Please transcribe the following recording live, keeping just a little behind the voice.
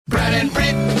and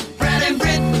Brit. Brad and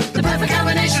Brit, the perfect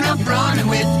combination of brawn and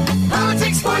wit.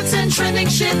 Politics, sports, and trending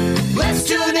shit. Let's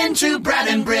tune into Brad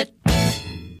and Brit.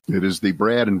 It is the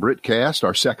Brad and Brit cast,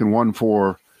 our second one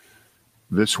for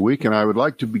this week, and I would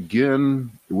like to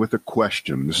begin with a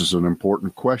question. This is an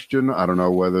important question. I don't know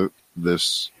whether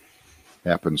this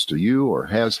happens to you or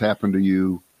has happened to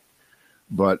you,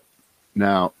 but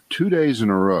now 2 days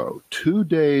in a row,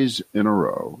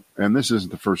 and this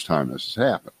isn't the first time this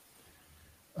has happened.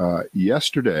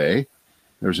 Yesterday,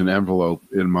 there's an envelope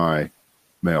in my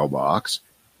mailbox,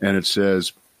 and it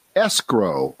says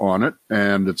escrow on it,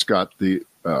 and it's got the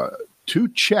two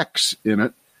checks in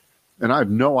it, and I have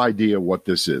no idea what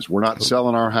this is. We're not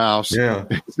selling our house. Yeah.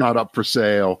 It's not up for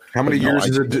sale. How many years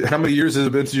has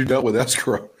it been since you dealt with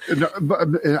escrow?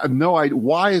 No idea.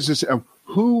 Why is this?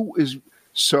 Who is?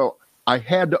 So I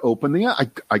had to open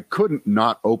I couldn't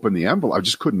not open the envelope. I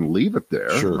just couldn't leave it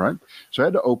there. Sure. Right. So I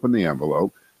had to open the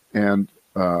envelope, and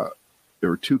there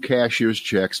were two cashier's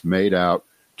checks made out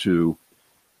to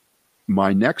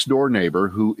my next door neighbor,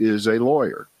 who is a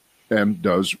lawyer and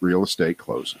does real estate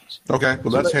closings. Okay,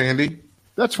 well, that's handy.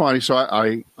 That's funny. So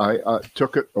I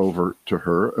took it over to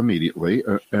her immediately,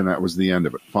 and that was the end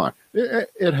of it. Fine.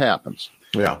 It happens.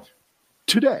 Yeah.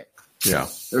 Today, Yeah.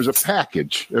 there's a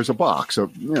package. There's a box, a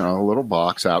little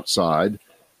box outside,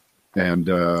 and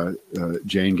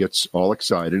Jane gets all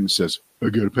excited and says, "I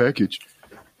got a package,"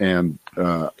 and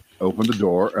opened the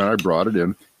door, and I brought it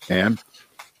in, and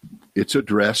it's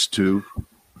addressed to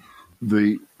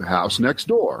the house next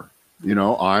door.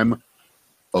 I'm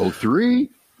 03.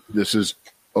 This is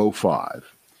 05.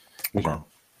 Okay.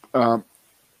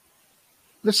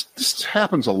 This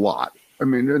happens a lot. I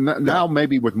mean, now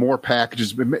maybe with more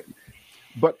packages,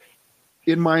 but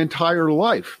in my entire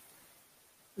life,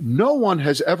 no one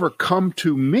has ever come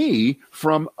to me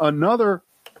from another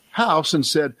house and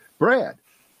said, "Brad,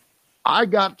 I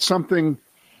got something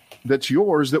that's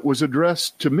yours that was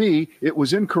addressed to me. It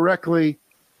was incorrectly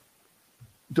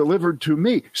delivered to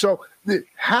me." So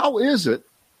how is it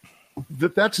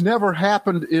that that's never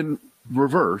happened in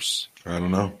reverse? I don't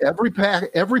know.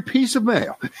 Every piece of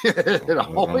mail, it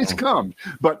always comes.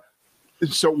 But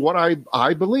so what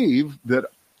I believe that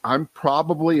I'm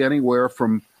probably anywhere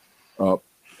from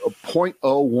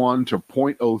 0.01 to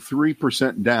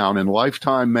 0.03% down in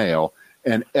lifetime mail,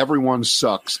 and everyone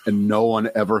sucks, and no one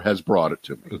ever has brought it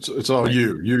to me. It's all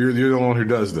you. You're the one who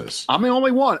does this. I'm the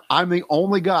only one. I'm the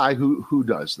only guy who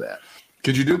does that.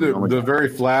 Could you do the very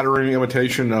flattering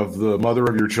imitation of the mother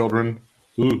of your children?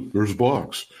 Ooh, there's a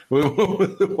box.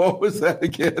 What was that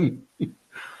again?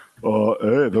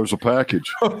 Hey, there's a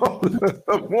package.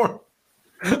 More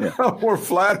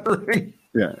flattering.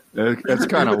 Yeah, that's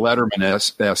kind of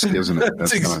Letterman-esque, isn't it?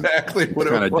 That's exactly what it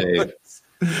kind of was. Dave.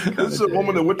 This is a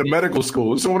woman that went to medical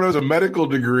school. This is someone who has a medical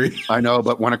degree. I know,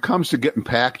 but when it comes to getting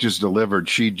packages delivered,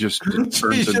 she just turns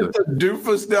She's into just a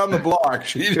doofus down the block.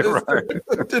 She just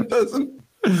it doesn't.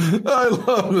 I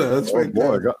love that. That's oh,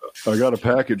 boy, I got a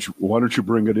package. Why don't you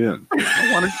bring it in?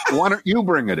 Why don't you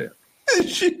bring it in?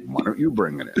 Why don't you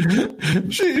bring it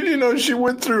in? She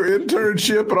went through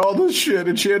internship and all this shit,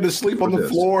 and she had to sleep on the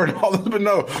floor and all this. But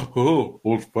no,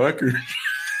 what's package?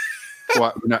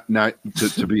 Well, now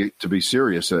to be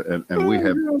serious, and we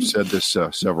have said this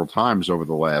several times over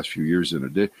the last few years.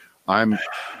 I'm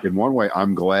in one way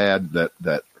I'm glad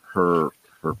that her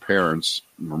parents,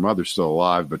 her mother's still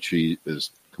alive, but she is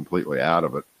completely out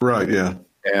of it. Right. Yeah.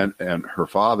 And her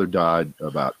father died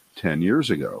about 10 years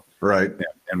ago. Right.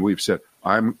 And we've said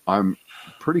I'm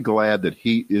pretty glad that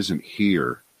he isn't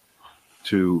here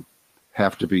to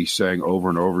have to be saying over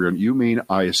and over again, "You mean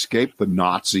I escaped the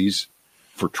Nazis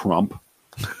for Trump?"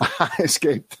 I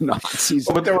escaped the Nazis,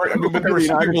 but there were the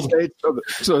United States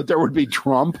so that there would be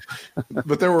Trump.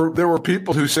 But there were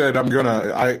people who said,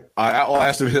 I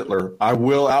outlasted Hitler. I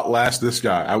will outlast this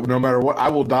guy. No matter what, I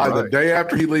will die the day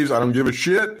after he leaves. I don't give a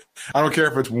shit. I don't care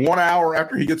if it's 1 hour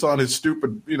after he gets on his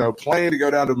stupid plane to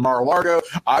go down to Mar-a-Lago.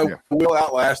 I will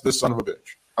outlast this son of a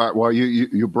bitch. All right. Well,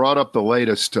 you brought up the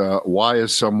latest. Why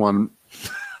is someone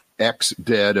X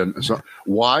dead, and so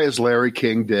why is Larry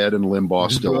King dead and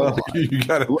Limbaugh still alive?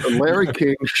 Larry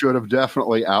King should have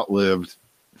definitely outlived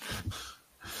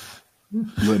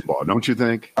Limbaugh, don't you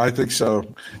think? I think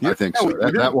so. I think so.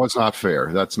 That was not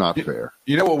fair. That's not fair.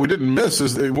 You know what we didn't miss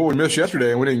is what we missed yesterday,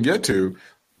 and we didn't get to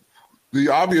the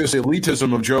obvious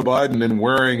elitism of Joe Biden in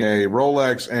wearing a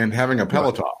Rolex and having a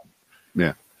Peloton.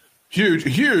 Yeah.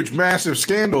 Huge, massive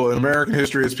scandal in American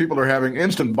history as people are having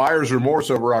instant buyer's remorse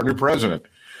over our new president.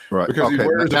 Right. Because he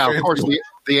wears now, of course,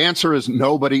 the answer is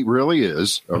nobody really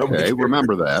is. Okay,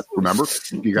 remember that. Remember,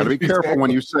 you got to be careful when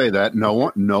you say that. No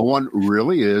one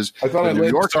really is. I thought I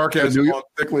laid sarcasm on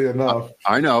thickly enough.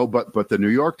 I know, but the New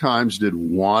York Times did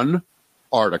one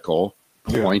article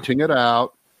pointing it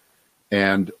out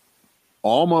and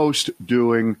almost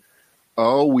doing,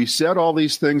 oh, we said all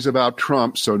these things about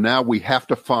Trump, so now we have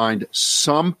to find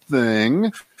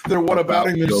something. They're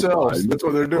whatabouting themselves. That's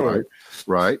what they're doing.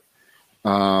 Right.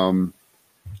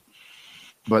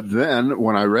 But then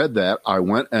when I read that, I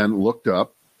went and looked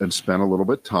up and spent a little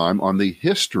bit of time on the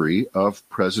history of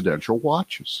presidential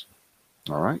watches.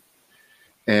 All right.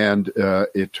 And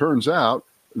it turns out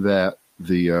that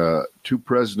the two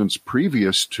presidents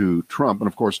previous to Trump, and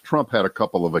of course, Trump had a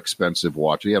couple of expensive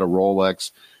watches. He had a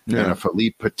Rolex and a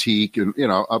Philippe Patek, and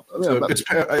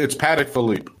it's Patek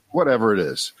Philippe, whatever it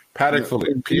is. Patek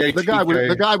Philippe.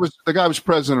 The guy was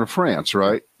president of France,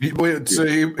 right? It's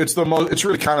the most. It's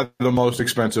really kind of the most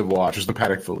expensive watch. Is the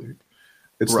Patek Philippe.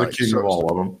 It's the king of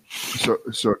all of them.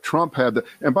 So Trump had the.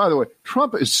 And by the way,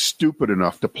 Trump is stupid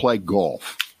enough to play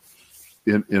golf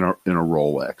in a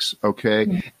Rolex.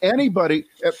 Okay, anybody,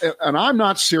 and I'm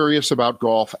not serious about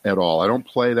golf at all. I don't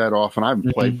play that often. I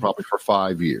haven't played probably for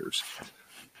 5 years.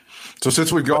 So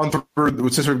since we've gone down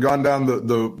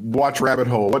the watch rabbit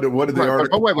hole, what did the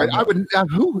article? Oh wait! I would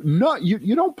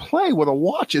you don't play with a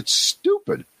watch. It's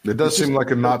stupid. It does seem like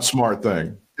a not smart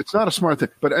thing. It's not a smart thing.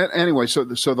 But anyway, so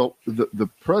the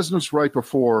presidents right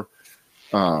before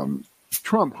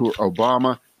Trump, who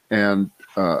Obama and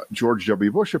George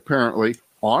W. Bush, apparently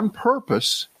on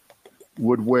purpose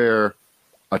would wear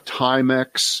a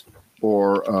Timex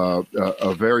or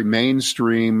a very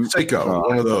mainstream Seiko,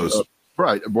 one of those.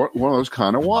 Right, one of those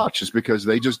kind of watches, because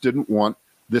they just didn't want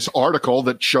this article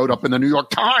that showed up in the New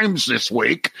York Times this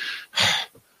week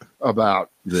about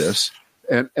this.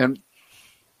 But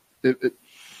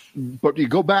you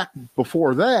go back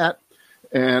before that,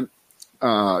 and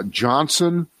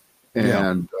Johnson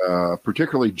and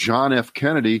particularly John F.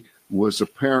 Kennedy was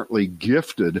apparently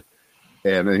gifted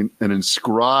an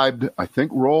inscribed, I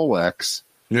think, Rolex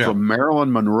from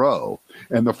Marilyn Monroe.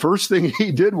 And the first thing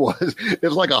he did was, it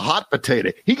was like a hot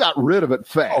potato. He got rid of it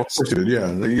fast. Oh, of course he did,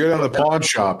 yeah. You go down to the pawn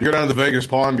shop. You go down to the Vegas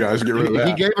pawn guys and get rid of that.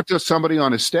 He gave it to somebody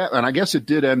on his staff, and I guess it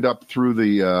did end up through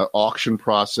the auction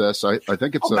process. I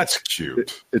think it's that's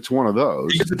cute. It's one of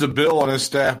those. He gives it to Bill on his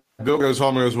staff. Bill goes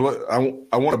home and goes, "What? I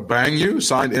want to bang you."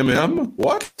 Signed MM.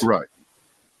 What?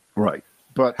 Right.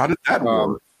 But how did that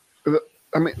work?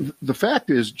 I mean, the fact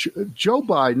is, Joe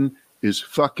Biden is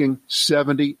fucking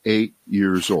 78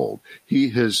 years old. He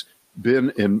has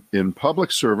been in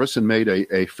public service and made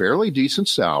a fairly decent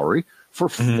salary for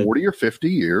 40 or 50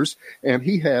 years, and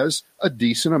he has a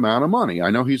decent amount of money.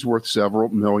 I know he's worth several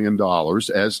 $1 million,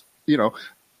 as you know,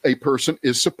 a person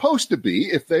is supposed to be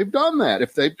if they've done that,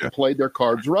 if they've played their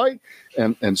cards right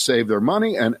and saved their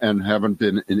money and haven't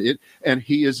been in it. And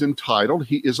he is entitled,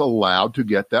 he is allowed to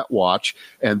get that watch,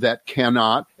 and that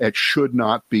it should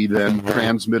not be then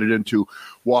transmitted into,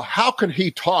 well, how can he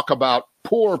talk about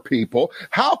poor people?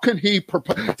 How can he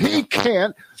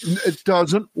can't. It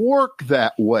doesn't work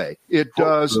that way. It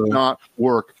does not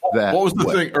work that way. What was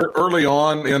the thing early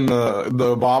on in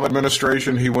the Obama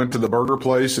administration? He went to the burger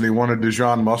place and he wanted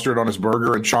Dijon mustard on his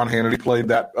burger, and Sean Hannity played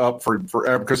that up for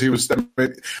forever because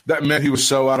that meant he was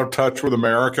so out of touch with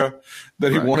America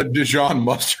that he wanted Dijon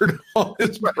mustard on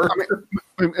his burger.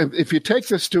 I mean, if you take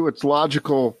this to its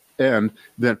logical end,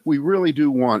 then we really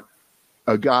do want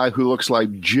a guy who looks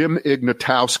like Jim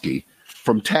Ignatowski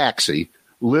from Taxi,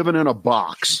 living in a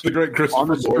box on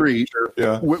the street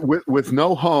with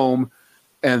no home,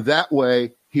 and that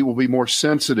way he will be more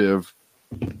sensitive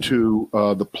to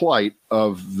the plight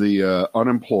of the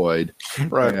unemployed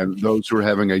and those who are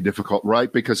having a difficult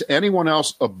right, because anyone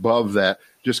else above that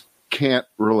just can't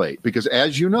relate. Because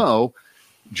as you know,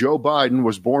 Joe Biden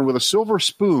was born with a silver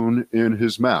spoon in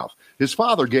his mouth. His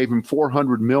father gave him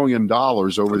 $400 million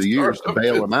over the years to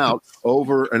bail him out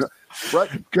over and right.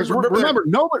 Because remember,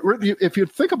 if you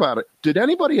think about it, did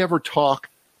anybody ever talk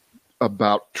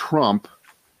about Trump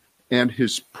and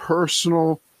his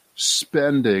personal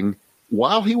spending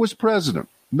while he was president?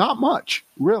 Not much,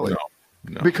 really.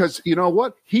 No. Because you know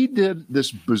what? He did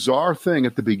this bizarre thing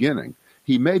at the beginning.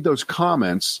 He made those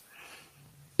comments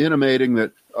intimating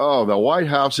that, oh, the White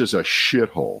House is a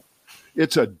shithole.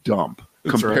 It's a dump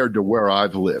compared to where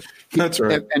I've lived. That's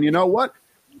right. And you know what?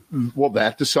 Well,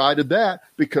 that decided that,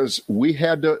 because we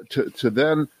had to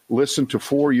then listen to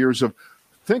 4 years of,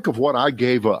 think of what I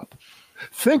gave up.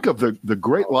 Think of the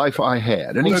great life I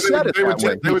had. And he said it that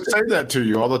way. They would say that to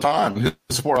you all the time. His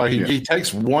support, like he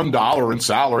takes $1 in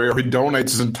salary, or he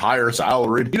donates his entire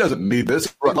salary. He doesn't need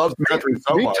this. He loves the country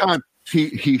so much.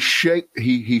 He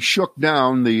shook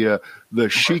down the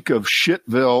Sheikh of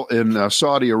Shitville in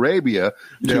Saudi Arabia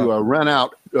to rent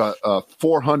out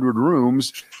 400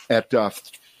 rooms at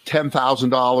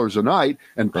 $10,000 a night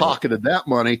and pocketed that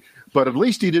money. But at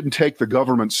least he didn't take the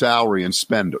government salary and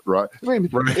spend it, right? I mean,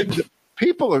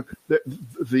 people are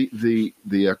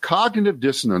the cognitive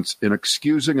dissonance in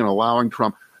excusing and allowing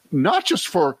Trump, not just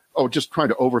for just trying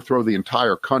to overthrow the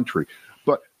entire country,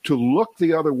 but to look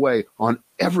the other way on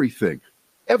everything.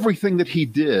 Everything that he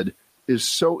did is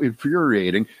so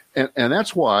infuriating, and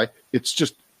that's why it's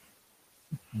just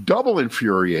double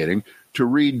infuriating to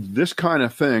read this kind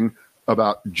of thing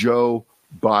about Joe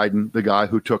Biden, the guy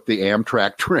who took the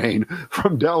Amtrak train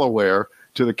from Delaware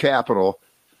to the Capitol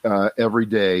every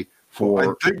day.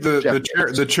 I think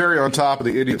the cherry on top of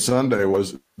the Idiot Sunday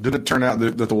was, did it turn out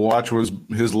that the watch was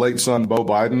his late son, Beau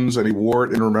Biden's, and he wore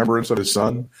it in remembrance of his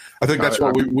son? I think that's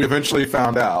what we eventually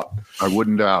found out. I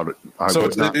wouldn't doubt it.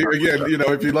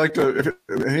 If you'd like to,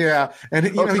 And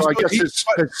I guess his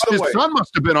son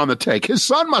must have been on the take. His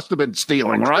son must have been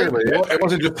stealing, right? It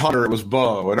wasn't just Hunter, it was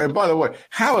Beau. And by the way,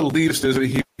 how elitist is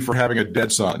he for having a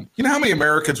dead son? You know how many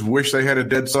Americans wish they had a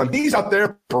dead son? He's out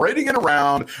there parading it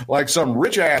around like some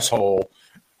rich asshole.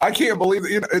 I can't believe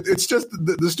it. It's just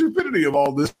the stupidity of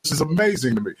all this is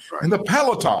amazing to me. Right. And the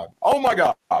Peloton. Oh, my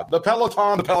God. The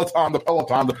Peloton.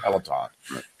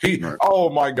 Right. Oh,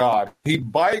 my God. He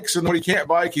bikes, and when he can't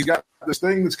bike, he's got this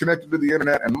thing that's connected to the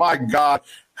internet. And, my God,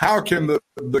 how can the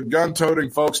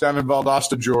gun-toting folks down in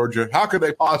Valdosta, Georgia, how could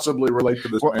they possibly relate to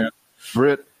this man?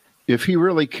 Britt, if he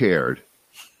really cared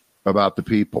about the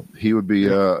people, he would be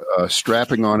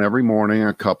strapping on every morning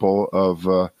a couple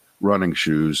of running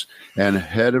shoes and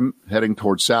heading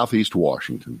towards Southeast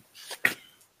Washington,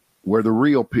 where the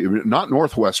real people, not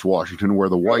Northwest Washington, where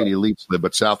the white elites live,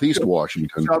 but Southeast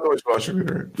Washington. Southwest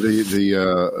Washington.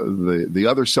 The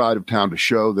other side of town, to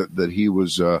show that he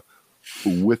was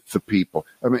with the people.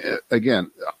 I mean,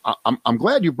 again, I'm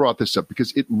glad you brought this up,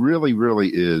 because it really, really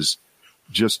is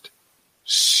just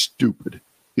stupid.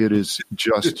 It is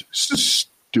just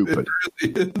stupid.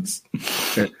 It really is.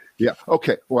 Yeah.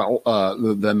 Okay. Well,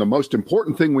 then the most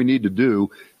important thing we need to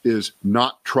do is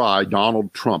not try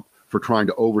Donald Trump for trying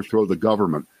to overthrow the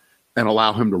government and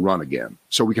allow him to run again,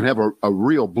 so we can have a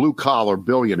real blue-collar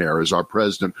billionaire as our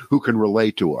president who can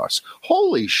relate to us.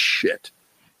 Holy shit,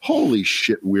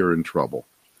 we're in trouble.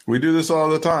 We do this all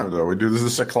the time, though. This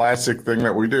is a classic thing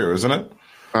that we do, isn't it?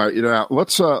 All right,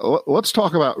 let's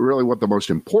talk about really what the most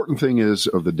important thing is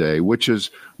of the day, which is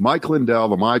Mike Lindell,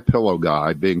 the MyPillow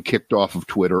guy, being kicked off of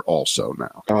Twitter also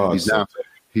now. Oh,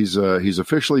 he's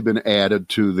officially been added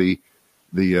to the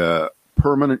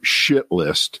permanent shit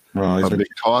list of being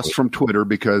tossed from Twitter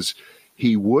because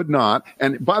he would not.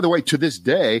 And by the way, to this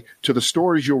day, to the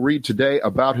stories you'll read today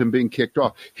about him being kicked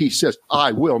off, he says,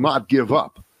 "I will not give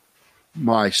up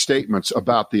my statements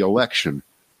about the election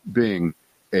being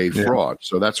a fraud."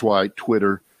 So that's why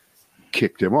Twitter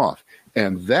kicked him off.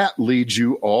 And that leads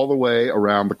you all the way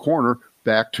around the corner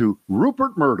back to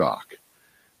Rupert Murdoch,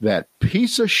 that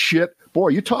piece of shit. Boy,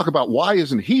 you talk about why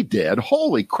isn't he dead?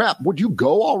 Holy crap. Would you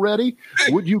go already?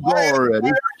 Would you go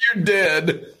already? Why are you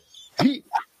dead?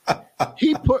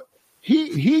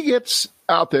 He gets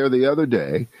out there the other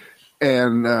day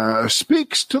and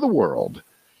speaks to the world.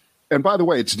 And by the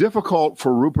way, it's difficult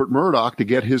for Rupert Murdoch to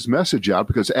get his message out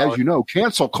because, as you know,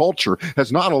 cancel culture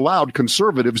has not allowed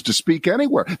conservatives to speak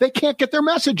anywhere. They can't get their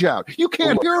message out. You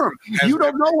can't hear them. You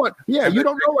don't know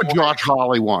what Josh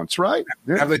Hawley wants, right?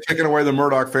 Yeah. Have they taken away the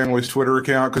Murdoch family's Twitter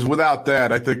account? Because without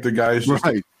that, I think the guy is just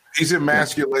he's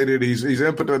emasculated. He's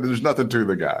impotent. There's nothing to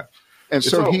the guy. And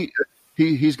so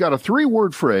he's got a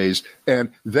 3-word phrase,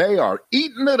 and they are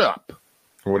eating it up.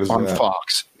 What is on that?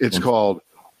 Fox? It's called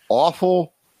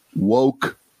awful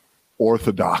woke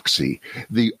orthodoxy.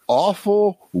 The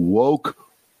awful woke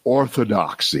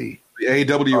orthodoxy. The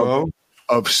AWO?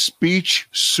 Of speech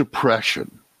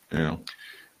suppression. Yeah.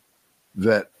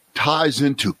 That ties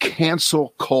into cancel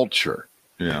culture.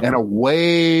 Yeah. And a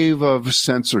wave of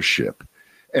censorship.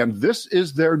 And this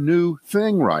is their new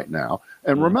thing right now.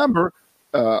 And remember,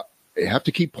 I have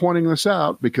to keep pointing this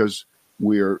out because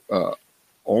we're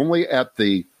only at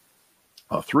the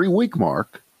 3-week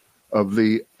mark of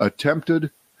the attempted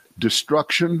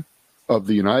destruction of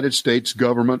the United States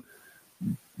government,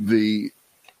 the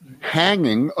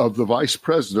hanging of the vice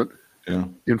president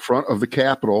in front of the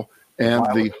Capitol, and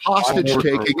the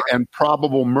hostage-taking and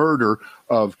probable murder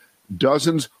of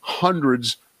dozens,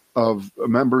 hundreds of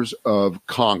members of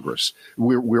Congress.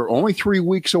 We're only 3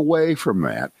 weeks away from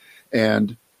that,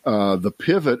 and the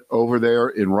pivot over there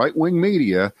in right-wing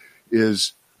media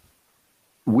is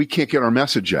we can't get our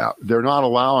message out. They're not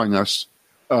allowing us.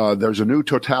 There's a new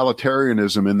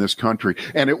totalitarianism in this country,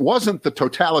 and it wasn't the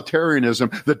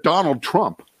totalitarianism that Donald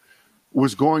Trump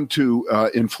was going to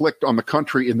inflict on the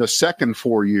country in the second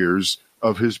 4 years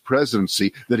of his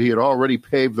presidency, that he had already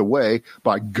paved the way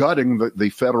by gutting the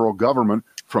federal government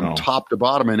from top to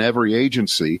bottom in every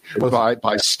agency,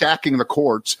 by stacking the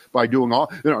courts, by doing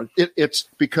all, it's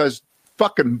because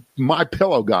fucking My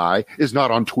Pillow guy is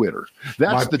not on Twitter.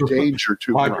 That's the danger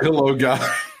to My Pillow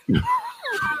guy.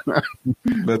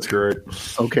 That's great.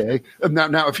 Okay.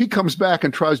 Now, if he comes back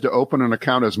and tries to open an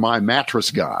account as My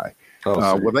Mattress Guy,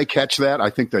 will they catch that? I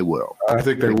think they will. I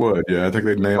think they would. Yeah, I think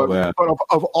they'd nail that. But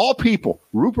of all people,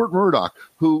 Rupert Murdoch,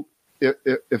 who,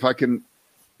 if I can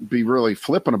be really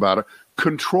flippant about it,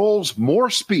 controls more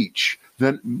speech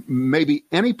than maybe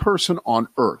any person on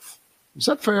earth. Is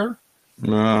that fair?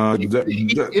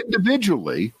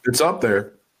 Individually, it's up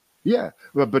there. Yeah,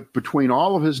 but between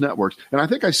all of his networks, and I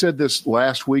think I said this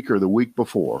last week or the week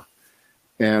before,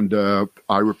 and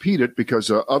I repeat it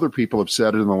because other people have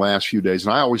said it in the last few days,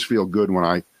 and I always feel good when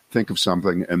I think of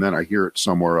something and then I hear it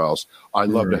somewhere else. I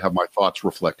love to have my thoughts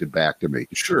reflected back to me.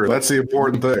 Sure, that's the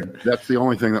important thing. That's the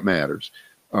only thing that matters.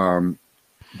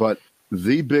 But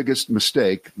the biggest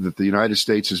mistake that the United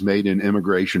States has made in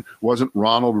immigration wasn't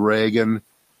Ronald Reagan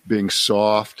being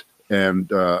soft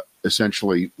and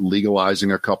essentially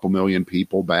legalizing a couple million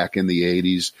people back in the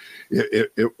 80s.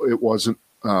 It wasn't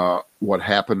what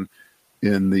happened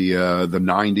in the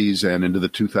 90s and into the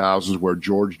 2000s, where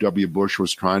George W. Bush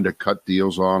was trying to cut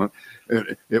deals on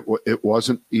it. It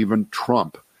wasn't even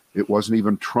Trump. It wasn't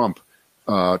even Trump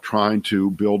trying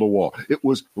to build a wall. It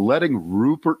was letting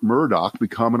Rupert Murdoch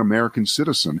become an American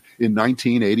citizen in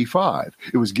 1985.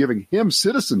 It was giving him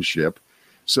citizenship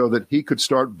so that he could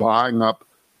start buying up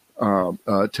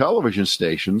television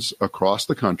stations across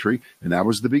the country, and that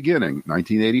was the beginning,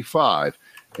 1985.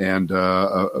 And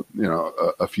a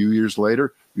few years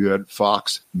later, you had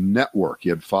Fox Network,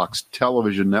 you had Fox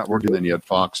Television Network, and then you had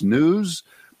Fox News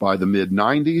by the mid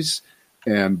 90s,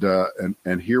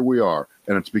 and here we are.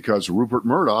 And it's because Rupert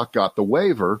Murdoch got the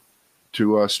waiver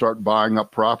to start buying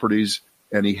up properties,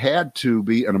 and he had to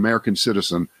be an American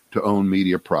citizen to own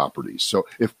media properties. So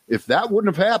if that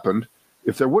wouldn't have happened,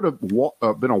 if there would have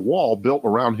been a wall built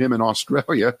around him in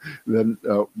Australia, then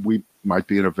we might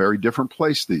be in a very different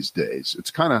place these days.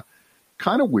 It's kind of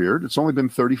weird. It's only been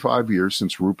 35 years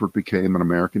since Rupert became an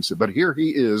American citizen, but here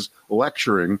he is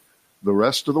lecturing the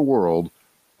rest of the world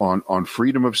on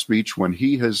freedom of speech when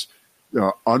he has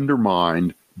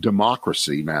undermined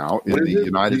democracy now in the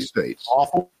United States.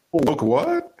 Awful woke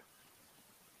what?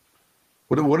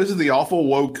 What is it? The awful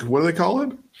woke? What do they call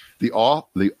it?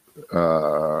 AWO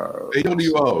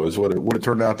is what it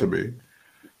turned out to be.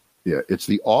 Yeah, it's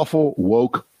the awful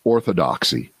woke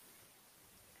orthodoxy.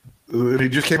 He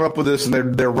just came up with this,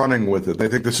 and they're running with it. They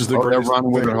think this is the greatest. They're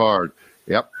running with it hard.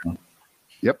 Yep.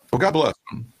 Well, God bless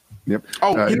them. Yep.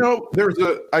 Oh, there's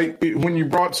when you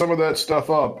brought some of that stuff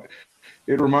up,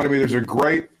 it reminded me. There's a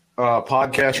great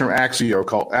podcast from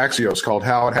Axios called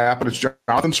 "How It Happened." It's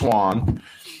Jonathan Swan,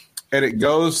 and it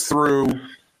goes through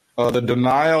the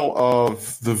denial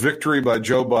of the victory by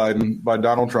Joe Biden, by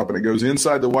Donald Trump, and it goes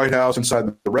inside the White House, inside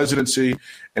the residency,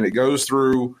 and it goes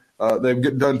through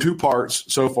they've done two parts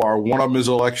so far. One of them is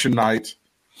election night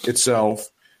itself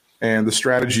and the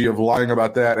strategy of lying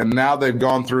about that. And now they've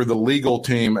gone through the legal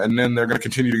team, and then they're going to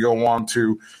continue to go on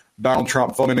to Donald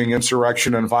Trump fomenting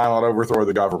insurrection and violent overthrow of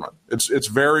the government. It's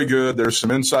very good. There's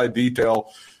some inside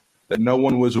detail that no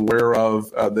one was aware of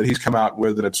that he's come out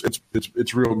with, and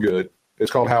it's real good.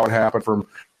 It's called How It Happened from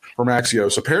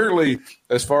Axios. Apparently,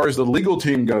 as far as the legal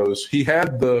team goes, he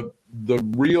had the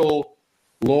real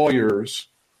lawyers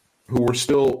who were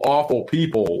still awful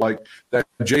people, like that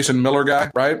Jason Miller guy,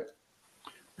 right?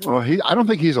 Well, I don't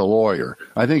think he's a lawyer.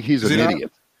 I think he's an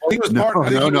idiot. Well, he was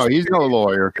part he's no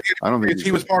lawyer. I don't think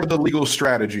he was part of the legal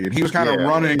strategy, and he was kind of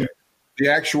running the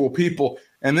actual people.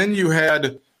 And then you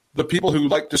had the people who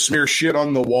like to smear shit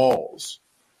on the walls,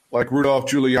 like Rudolph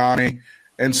Giuliani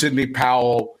and Sidney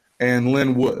Powell and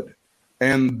Lynn Wood.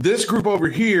 And this group over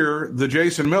here, the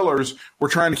Jason Millers, were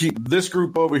trying to keep this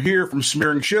group over here from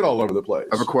smearing shit all over the place.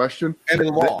 I have a question. And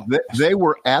in law. They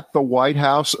were at the White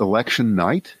House election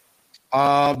night?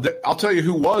 I'll tell you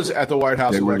who was at the White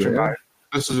House election night.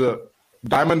 This is a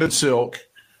Diamond and Silk.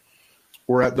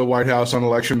 Were at the White House on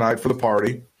election night for the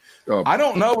party. I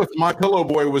don't know if My Pillow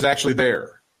Boy was actually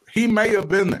there. He may have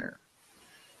been there.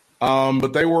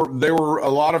 But they were a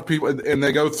lot of people, and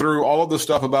they go through all of the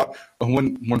stuff about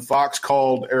when Fox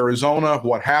called Arizona,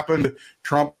 what happened.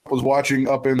 Trump was watching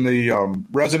up in the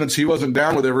residence. He wasn't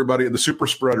down with everybody at the super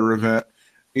spreader event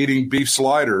eating beef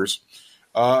sliders.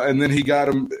 And then he got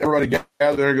everybody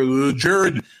gathered there and goes,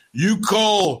 Jared, you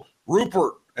call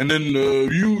Rupert. And then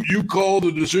you call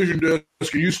the decision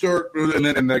desk and you start,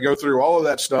 and they go through all of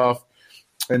that stuff.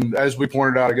 And as we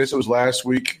pointed out, I guess it was last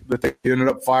week that they ended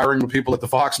up firing the people at the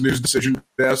Fox News decision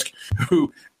desk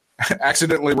who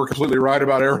accidentally were completely right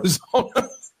about Arizona.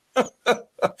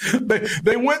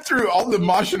 They went through all the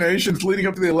machinations leading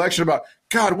up to the election about,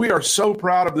 God, we are so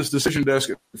proud of this decision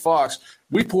desk at Fox.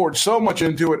 We poured so much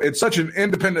into it. It's such an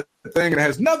independent thing. And it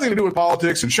has nothing to do with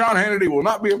politics. And Sean Hannity will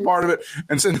not be a part of it.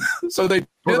 And so they did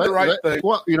the right thing.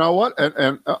 Well, you know what?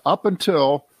 And up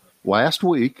until last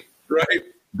week, right?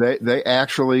 They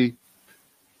actually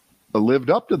lived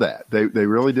up to that. They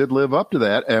really did live up to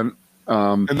that. And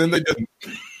then they didn't.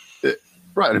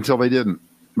 Right, until they didn't.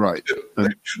 Right.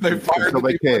 They fired until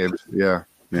they caved. Yeah.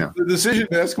 Yeah. The decision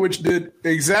desk, which did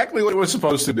exactly what it was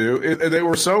supposed to do. And they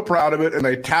were so proud of it, and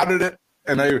they touted it,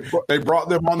 and they brought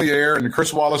them on the air. And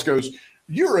Chris Wallace goes,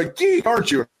 "You're a geek,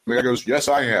 aren't you?" And the guy goes, "Yes,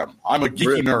 I am. I'm a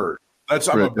geeky nerd.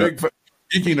 I'm a big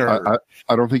geeky nerd."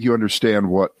 I don't think you understand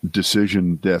what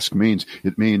decision desk means.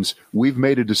 It means we've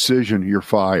made a decision. You're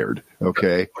fired.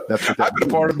 Okay. That's what I've been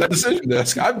a part of that decision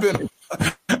desk. I've been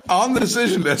on the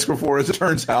decision desk before, as it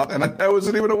turns out, and I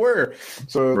wasn't even aware.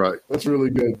 So That's really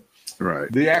good.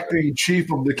 Right. The acting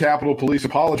chief of the Capitol Police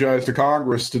apologized to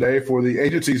Congress today for the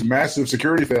agency's massive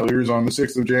security failures on the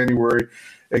 6th of January,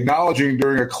 acknowledging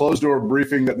during a closed-door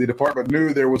briefing that the department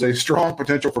knew there was a strong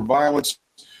potential for violence,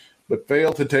 but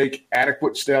failed to take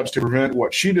adequate steps to prevent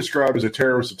what she described as a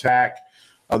terrorist attack.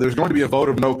 There's going to be a vote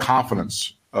of no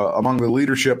confidence among the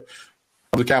leadership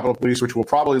of the Capitol Police, which will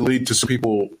probably lead to some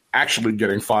people actually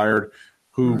getting fired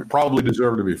who probably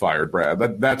deserve to be fired, Brad.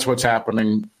 That's what's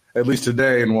happening, at least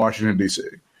today in Washington, D.C.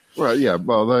 Right, yeah.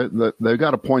 Well, they've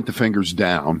got to point the fingers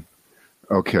down,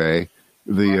 okay?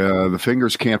 The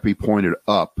fingers can't be pointed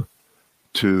up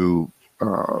to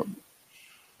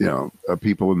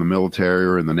people in the military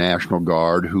or in the National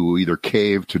Guard who either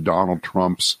caved to Donald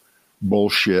Trump's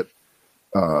bullshit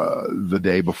the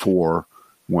day before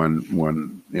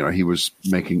when he was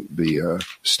making the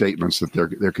statements that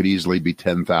there could easily be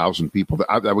 10,000 people.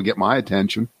 That would get my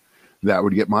attention.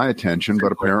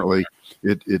 But apparently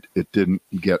it didn't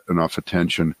get enough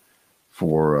attention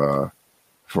for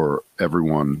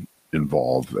everyone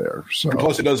involved there. So and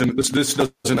plus, it doesn't. This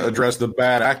doesn't address the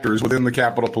bad actors within the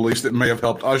Capitol Police that may have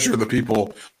helped usher the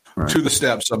people to the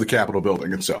steps of the Capitol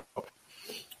building itself,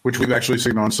 which we've actually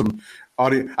seen on some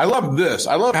audio. I love this.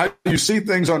 I love how you see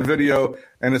things on video,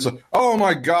 and it's oh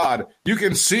my God, you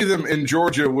can see them in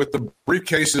Georgia with the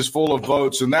briefcases full of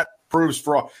votes, and that proves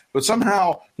fraud. But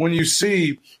somehow, when you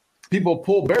see people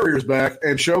pull barriers back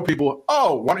and show people,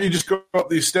 oh, why don't you just go up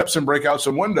these steps and break out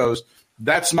some windows?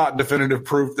 That's not definitive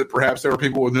proof that perhaps there were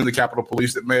people within the Capitol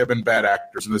Police that may have been bad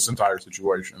actors in this entire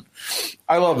situation.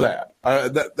 I love that.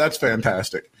 That's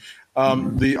fantastic.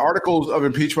 The articles of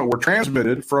impeachment were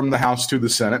transmitted from the House to the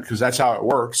Senate because that's how it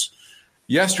works.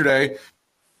 Yesterday,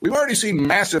 we've already seen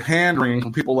massive hand-wringing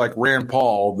from people like Rand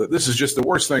Paul that this is just the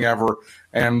worst thing ever,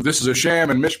 and this is a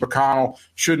sham, and Mitch McConnell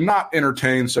should not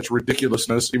entertain such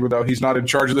ridiculousness, even though he's not in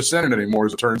charge of the Senate anymore,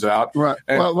 as it turns out. Right.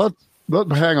 Well,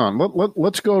 hang on.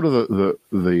 Let's go to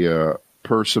the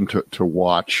person to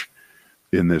watch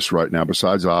in this right now,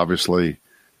 besides obviously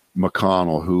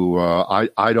McConnell, who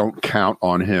I don't count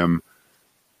on him,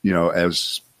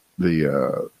 as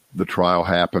the trial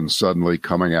happens, suddenly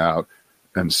coming out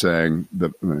and saying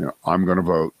that I'm going to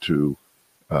vote to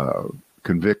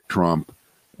convict Trump,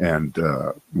 and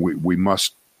we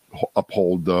must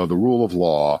uphold the rule of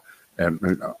law.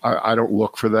 And I don't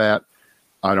look for that.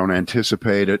 I don't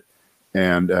anticipate it.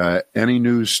 And any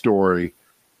news story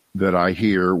that I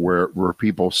hear where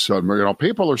people suddenly,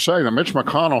 people are saying that Mitch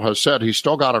McConnell has said he's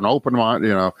still got an open mind,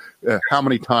 how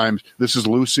many times this is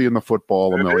Lucy in the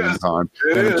football a million times.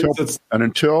 And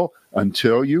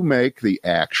until you make the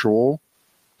actual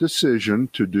decision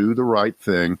to do the right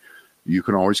thing, you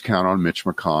can always count on Mitch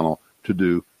McConnell to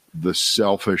do the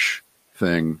selfish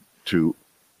thing to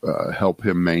help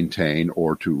him maintain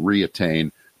or to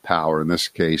reattain power. In this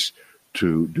case,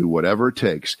 to do whatever it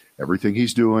takes. Everything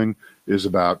he's doing is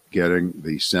about getting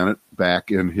the Senate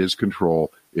back in his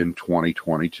control in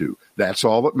 2022. That's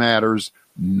all that matters.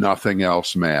 Nothing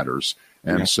else matters.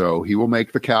 And so he will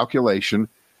make the calculation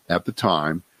at the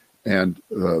time. And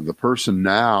the person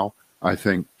now, I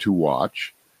think, to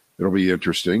watch, it'll be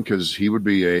interesting because he would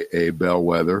be a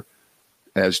bellwether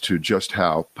as to just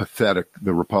how pathetic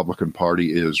the Republican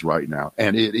Party is right now.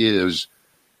 And it is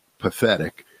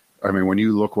pathetic. I mean, when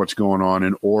you look what's going on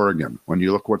in Oregon, when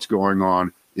you look what's going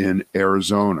on in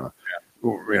Arizona,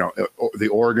 the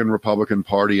Oregon Republican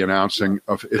Party announcing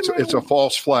it's a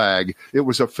false flag. It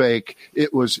was a fake.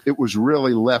 It was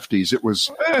really lefties. It was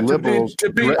liberals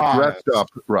dressed up.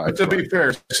 Right. To be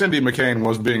fair, Cindy McCain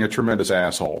was being a tremendous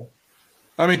asshole.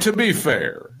 I mean, to be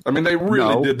fair, I mean they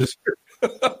really did this.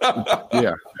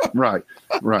 Yeah. Right.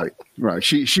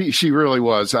 She really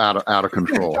was out of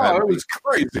control. Oh, it was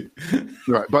crazy.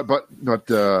 Right.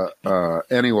 But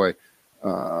anyway.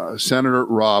 Senator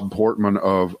Rob Portman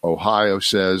of Ohio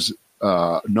says,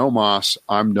 no mas,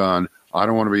 I'm done. I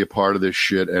don't want to be a part of this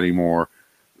shit anymore.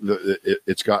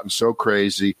 It's gotten so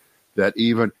crazy that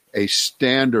even a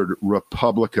standard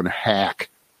Republican hack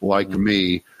like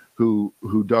me, who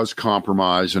does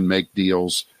compromise and make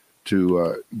deals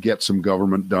to get some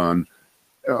government done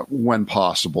when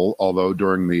possible, although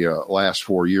during the last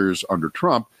 4 years under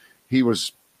Trump, he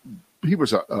was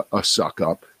a suck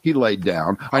up. He laid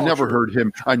down. I never heard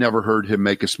him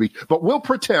make a speech. But we'll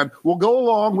go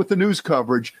along with the news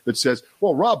coverage that says,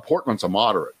 well, Rob Portman's a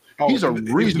moderate. He's a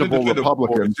reasonable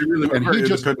Republican. And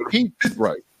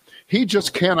he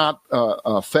just cannot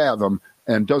fathom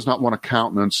and does not want to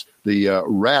countenance the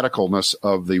radicalness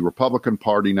of the Republican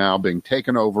Party now being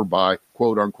taken over by,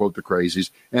 quote unquote, the crazies,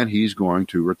 and he's going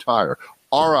to retire.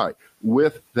 All right.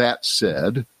 With that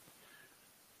said,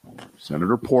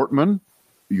 Senator Portman,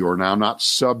 you're now not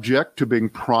subject to being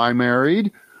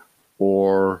primaried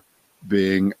or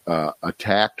being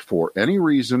attacked for any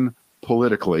reason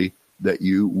politically that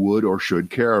you would or should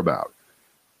care about.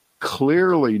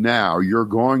 Clearly now you're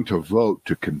going to vote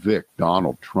to convict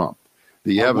Donald Trump.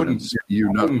 The evidence,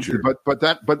 but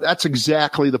that's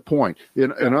exactly the point.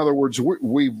 In other words,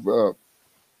 we've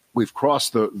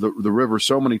crossed the river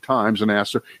so many times and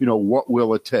asked her, what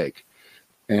will it take?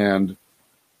 And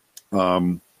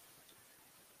the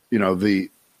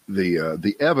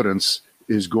evidence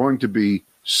is going to be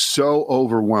so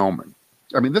overwhelming.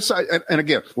 I mean, and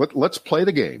again, let's play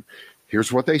the game.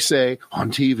 Here's what they say on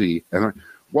TV. And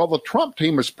well, the Trump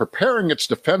team is preparing its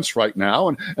defense right now.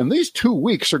 And these 2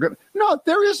 weeks are going to. No,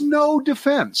 there is no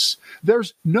defense.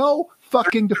 There's no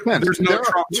fucking defense. There's no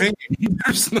Trump team.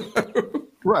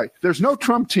 Right. There's no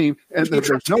Trump team. And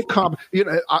there's no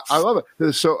I love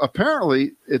it. So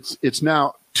apparently it's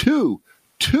now two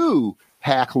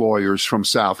hack lawyers from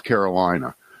South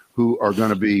Carolina who are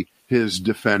going to be his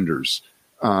defenders,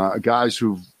 guys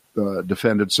who've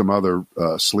defended some other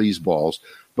sleazeballs.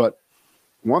 But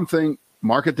one thing,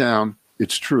 mark it down,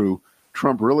 it's true.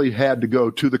 Trump really had to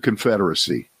go to the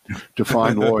Confederacy to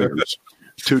find lawyers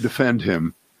to defend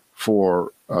him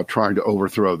for trying to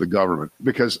overthrow the government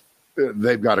because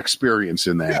they've got experience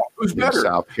in that in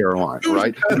South Carolina,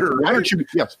 right? Why don't you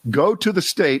go to the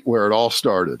state where it all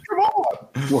started? Come on.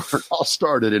 Where it all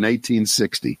started in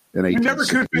 1860. We never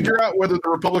could figure out whether the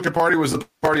Republican Party was the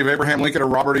party of Abraham Lincoln or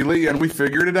Robert E. Lee, and we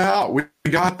figured it out. We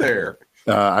got there.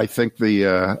 I think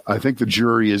the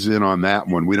jury is in on that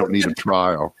one. We don't need a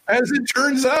trial. As it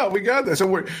turns out, we got this.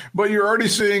 But you're already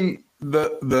seeing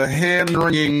the hand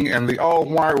wringing and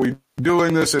why are we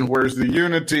doing this and where's the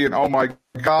unity and oh my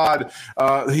God,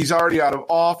 he's already out of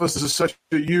office. This is such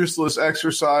a useless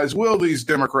exercise. Will these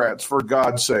Democrats, for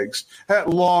God's sakes, at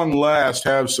long last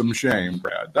have some shame,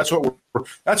 Brad? That's what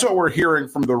we're hearing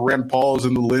from the Rand Pauls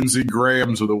and the Lindsey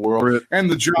Grahams of the world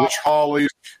and the Josh Hawleys.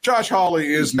 Josh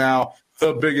Hawley is now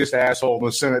the biggest asshole in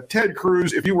the Senate. Ted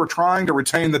Cruz, if you were trying to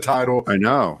retain the title, I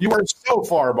know you are so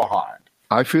far behind.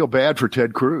 I feel bad for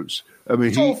Ted Cruz. I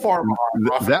mean, far behind,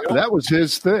 that was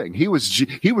his thing. He was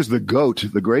the GOAT,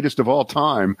 the greatest of all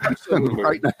time,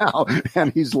 right now,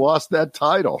 and he's lost that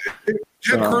title.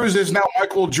 Ted Cruz is now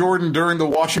Michael Jordan during the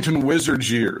Washington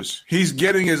Wizards years. He's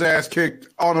getting his ass kicked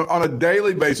on a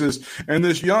daily basis, and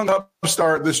this young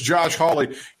upstart, this Josh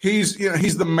Hawley, he's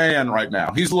the man right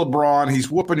now. He's LeBron. He's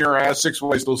whooping your ass 6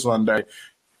 ways till Sunday.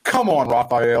 Come on,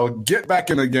 Raphael, get back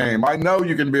in the game. I know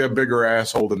you can be a bigger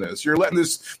asshole than this. You're letting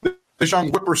this young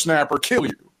whippersnapper kill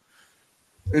you.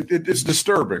 It's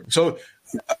disturbing. So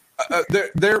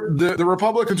the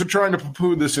Republicans are trying to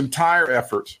poo-poo this entire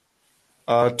effort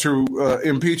to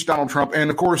impeach Donald Trump.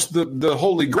 And, of course, the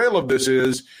holy grail of this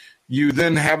is you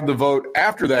then have the vote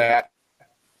after that.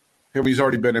 He's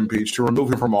already been impeached, to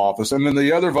remove him from office. And then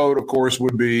the other vote, of course,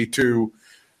 would be to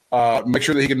make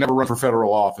sure that he can never run for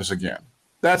federal office again.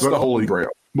 That's the holy grail.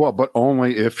 Well, but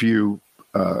only if you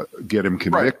get him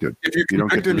convicted. Right. If you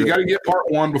convict him, you got to get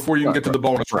part one before you can get to the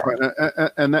bonus round.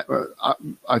 And that,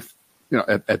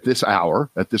 at this hour,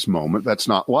 at this moment, that's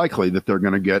not likely that they're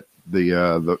going to get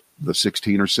the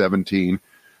 16 or 17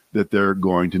 that they're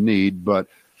going to need. But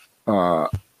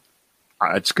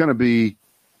it's going to be,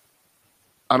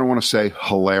 I don't want to say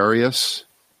hilarious.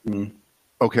 Mm.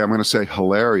 Okay, I'm going to say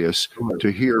hilarious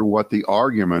to hear what the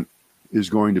argument is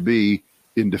going to be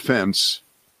in defense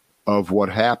of what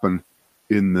happened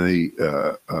in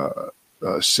the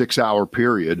 6-hour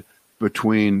period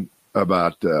between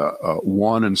about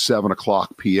 1 and 7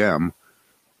 o'clock p.m.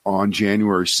 on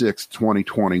January 6th,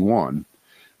 2021,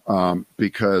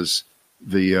 because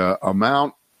the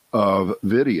amount of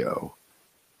video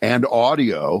and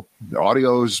audio, the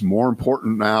audio is more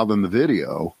important now than the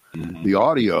video, the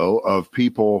audio of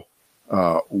people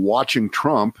watching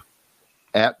Trump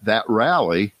at that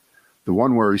rally, the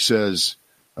one where he says,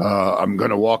 I'm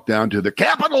going to walk down to the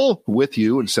Capitol with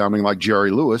you, and sounding like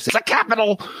Jerry Lewis. It's a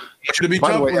Capitol.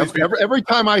 By the way, every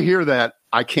time I hear that,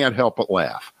 I can't help but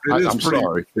laugh. I'm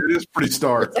sorry. It is pretty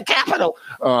stark. It's a Capitol.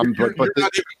 I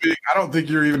don't think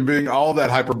you're even being all that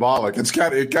hyperbolic. It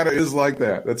kind of is like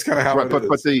that. That's kind of how it is.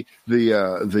 But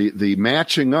the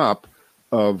matching up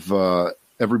of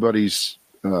everybody's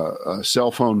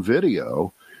cell phone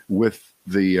video with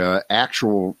the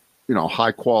actual,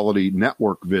 high quality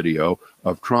network video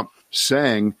of Trump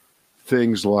saying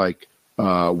things like,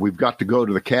 we've got to go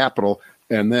to the Capitol,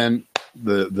 and then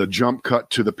the jump cut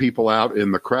to the people out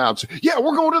in the crowds. Yeah,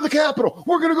 we're going to the Capitol.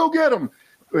 We're going to go get them.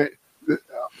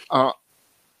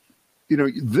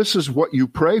 This is what you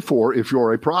pray for if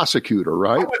you're a prosecutor,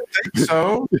 right? I would think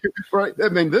so. Right. I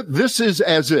mean, this is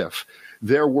as if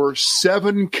there were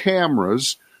 7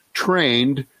 cameras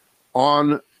trained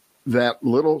on that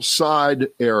little side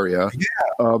area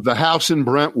of the house in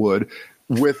Brentwood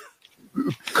with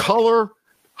color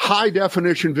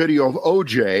high-definition video of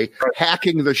OJ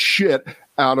hacking the shit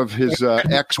out of his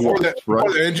ex-wife.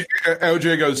 Right?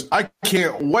 OJ goes, I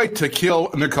can't wait to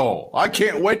kill Nicole. I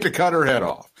can't wait to cut her head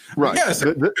off. Right. Yes,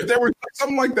 if there was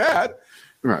something like that.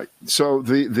 Right. So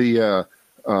the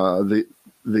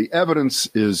evidence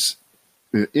is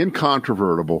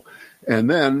incontrovertible, and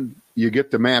then you get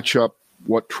to match up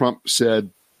what Trump said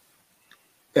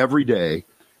every day,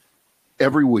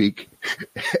 every week,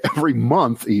 every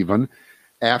month, even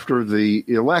after the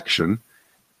election,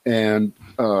 and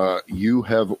you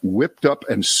have whipped up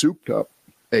and souped up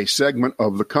a segment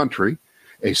of the country.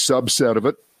 A subset of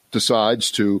it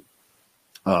decides to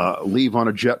leave on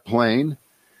a jet plane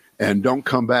and don't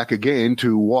come back again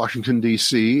to Washington,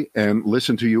 D.C. and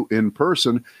listen to you in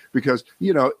person, because,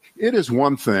 it is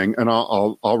one thing, and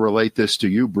I'll relate this to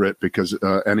you, Britt, because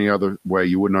any other way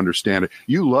you wouldn't understand it.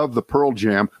 You love the Pearl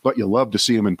Jam, but you love to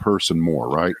see them in person more,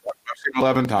 right? I've seen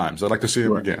 11 times. I'd like to see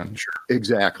them again. Sure.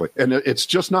 Exactly. And it's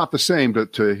just not the same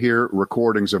to hear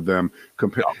recordings of them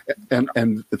compare. No.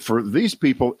 And for these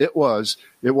people, it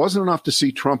wasn't enough to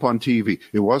see Trump on TV.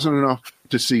 It wasn't enough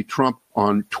to see Trump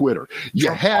on Twitter.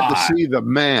 You had to see the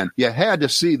man. You had to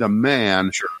see the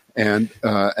man. Sure. And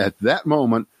at that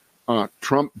moment,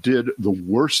 Trump did the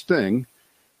worst thing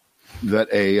that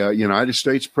a United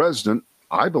States president,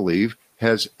 I believe,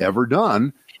 has ever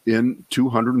done in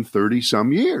 230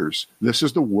 some years. This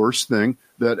is the worst thing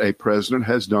that a president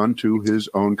has done to his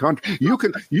own country. You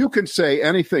can say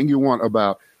anything you want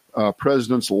about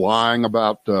presidents lying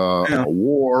about a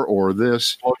war or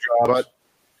this, but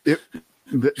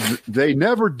they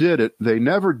never did it. They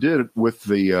never did it with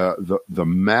the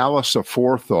malice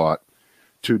aforethought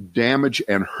to damage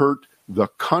and hurt the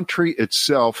country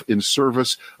itself in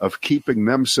service of keeping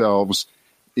themselves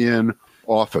in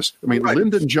office. I mean, right.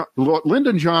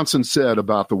 Lyndon Johnson said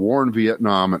about the war in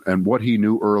Vietnam and what he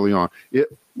knew early on,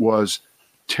 it was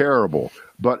terrible.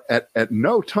 But at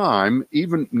no time,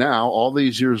 even now, all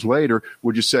these years later,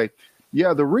 would you say,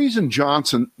 yeah, the reason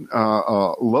Johnson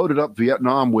loaded up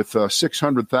Vietnam with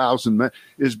 600,000 men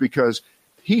is because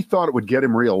he thought it would get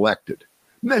him reelected.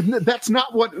 That's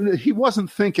not what he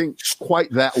wasn't thinking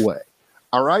quite that way.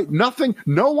 All right.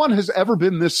 No one has ever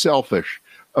been this selfish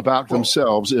about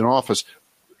themselves in office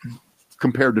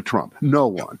compared to Trump. No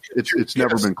one. It's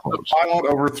never been close. The violent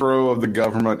overthrow of the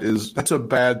government that's a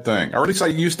bad thing. Or at least I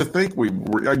used to think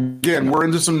we're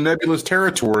into some nebulous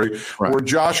territory where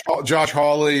Josh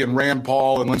Hawley and Rand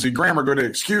Paul and Lindsey Graham are going to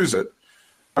excuse it.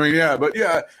 I mean,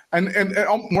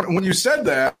 and when you said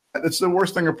that, it's the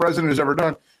worst thing a president has ever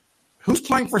done. Who's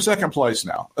playing for second place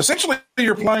now? Essentially,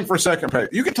 you're playing for second place.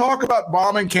 You can talk about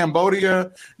bombing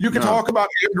Cambodia. You can talk about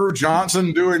Andrew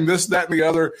Johnson doing this, that, and the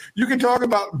other. You can talk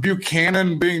about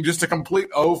Buchanan being just a complete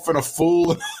oaf and a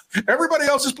fool. Everybody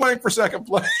else is playing for second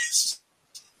place.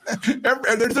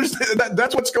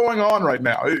 That's what's going on right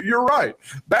now. You're right.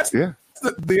 That's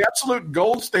the absolute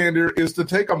gold standard is to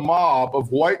take a mob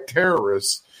of white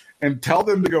terrorists and tell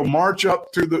them to go march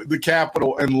up to the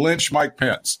Capitol and lynch Mike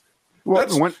Pence. Well,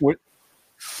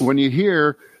 when you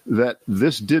hear that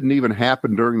this didn't even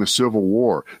happen during the Civil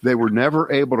War, they were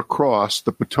never able to cross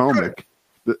the Potomac,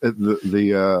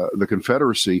 the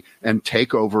Confederacy, and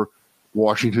take over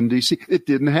Washington, D.C. It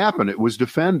didn't happen. It was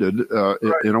defended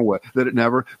in a way that it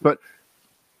never, but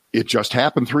it just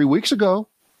happened 3 weeks ago.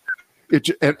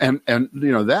 And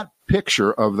that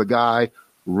picture of the guy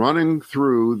running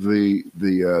through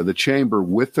the chamber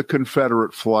with the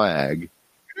Confederate flag,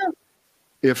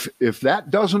 if that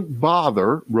doesn't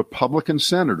bother Republican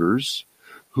senators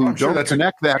who don't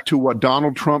connect that to what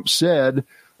Donald Trump said,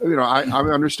 I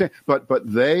understand, but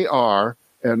they are,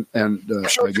 and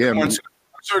again,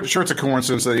 I'm sure it's a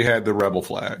coincidence that he had the rebel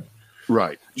flag.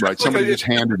 Right. Somebody just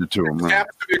handed it to him. Right.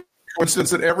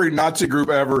 Coincidence that every Nazi group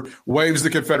ever waves the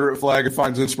Confederate flag and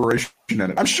finds inspiration in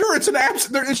it. I'm sure it's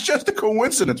it's just a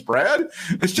coincidence, Brad.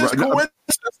 It's just a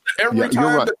coincidence every time.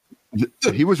 You're right.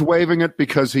 He was waving it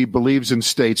because he believes in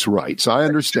states' rights. I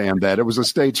understand that. It was a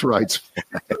states' rights.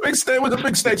 It was a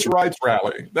big states' rights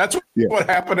rally. That's what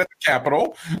happened at the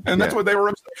Capitol, and that's what they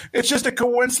were. It's just a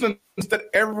coincidence that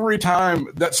every time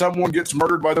that someone gets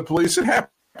murdered by the police, it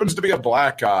happens to be a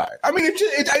black guy. I mean,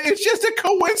 it's just a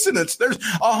coincidence. There's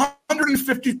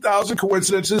 150,000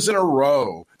 coincidences in a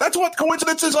row. That's what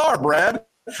coincidences are, Brad.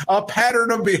 A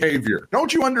pattern of behavior.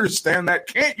 Don't you understand that?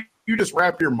 Can't you just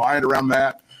wrap your mind around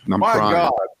that?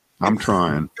 God. I'm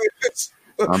trying.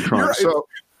 I'm trying. So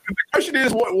the question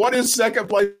is, what is second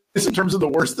place in terms of the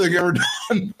worst thing ever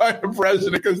done by a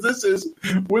president? Because this is,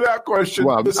 without question.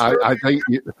 Well, I think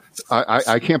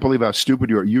I can't believe how stupid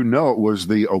you are. It was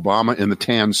the Obama in the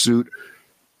tan suit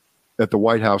at the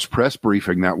White House press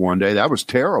briefing that one day. That was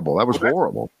terrible. That was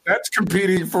horrible. That's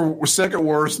competing for second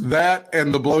worst. That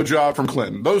and the blowjob from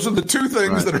Clinton. Those are the two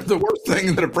things that are the worst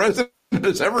thing that a president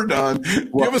has ever done.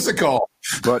 Give us a call.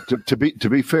 But to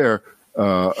be fair,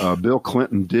 Bill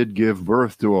Clinton did give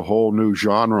birth to a whole new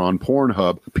genre on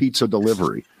Pornhub, pizza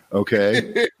delivery.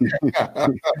 Okay,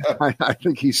 I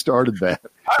think he started that.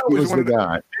 He was the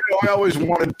guy. I always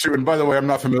wanted to. And by the way, I'm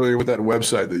not familiar with that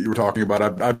website that you were talking about.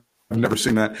 I've never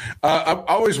seen that. I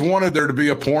always wanted there to be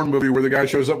a porn movie where the guy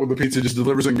shows up with the pizza, just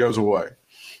delivers and goes away.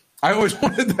 I always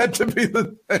wanted that to be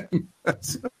the thing.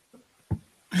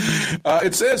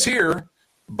 It says here,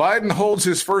 Biden holds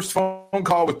his first phone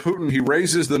call with Putin. He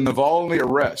raises the Navalny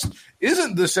arrest.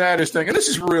 Isn't the saddest thing, and this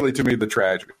is really, to me, the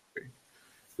tragedy,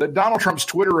 that Donald Trump's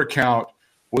Twitter account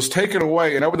was taken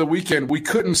away, and over the weekend, we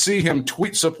couldn't see him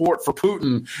tweet support for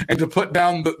Putin and to put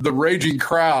down the raging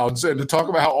crowds and to talk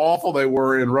about how awful they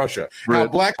were in Russia. Right. How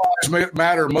Black Lives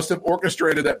Matter must have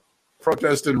orchestrated that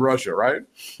protest in Russia, right?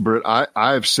 Britt,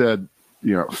 I've said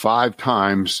 5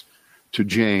 times to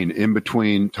Jane, in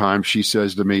between times she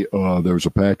says to me, "Oh, there's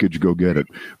a package, go get it."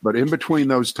 But in between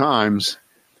those times,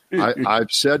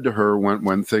 I've said to her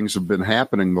when things have been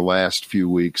happening the last few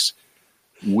weeks,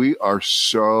 we are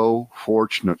so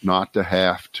fortunate not to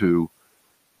have to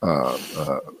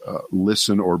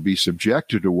listen or be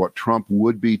subjected to what Trump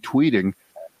would be tweeting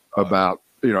about,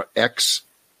 X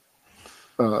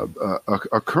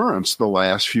occurrence the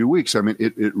last few weeks. I mean,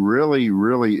 it really,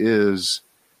 really is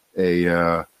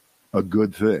a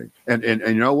good thing. And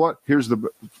you know what?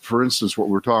 For instance, what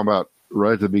we're talking about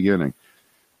right at the beginning.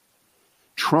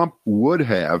 Trump would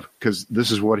have, because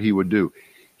this is what he would do,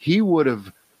 he would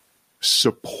have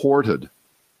supported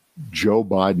Joe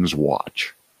Biden's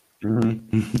watch.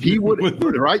 Mm-hmm. He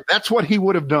would, right? That's what he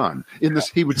would have done.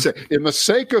 He would say, in the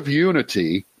sake of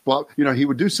unity, he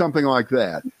would do something like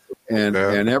that. And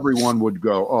everyone would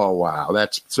go, "Oh, wow,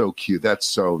 that's so cute. That's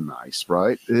so nice,"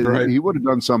 right? He would have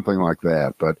done something like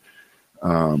that. But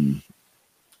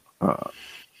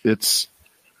it's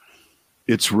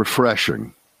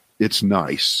refreshing. It's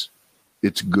nice.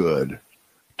 It's good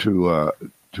to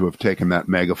have taken that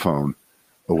megaphone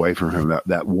away from him.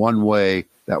 That one way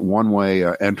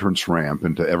entrance ramp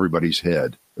into everybody's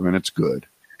head. I mean, it's good.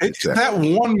 That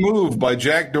one move by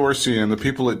Jack Dorsey and the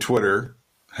people at Twitter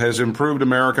has improved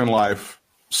American life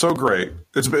so great.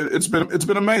 It's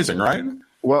been amazing, right?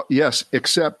 Well, yes,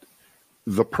 except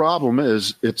the problem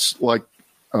is it's like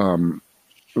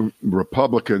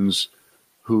Republicans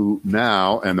who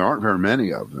now, and there aren't very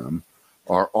many of them,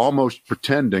 are almost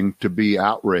pretending to be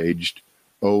outraged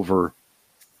over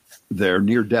their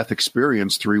near-death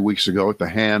experience 3 weeks ago at the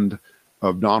hand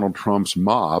of Donald Trump's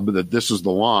mob, that this is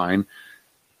the line.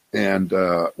 And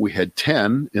we had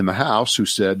 10 in the House who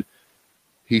said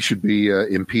he should be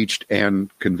impeached and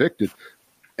convicted.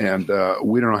 And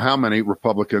we don't know how many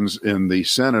Republicans in the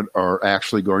Senate are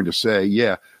actually going to say,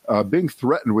 yeah, being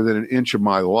threatened within an inch of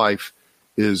my life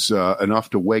is enough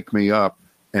to wake me up.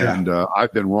 And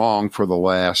I've been wrong for the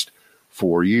last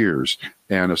 4 years.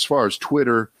 And as far as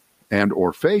Twitter and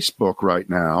or Facebook right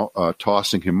now,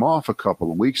 tossing him off a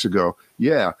couple of weeks ago,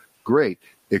 yeah, great.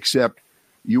 Except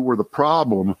you were the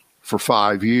problem for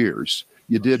 5 years.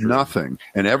 You did nothing.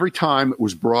 And every time it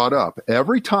was brought up,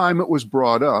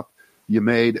 you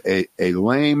made a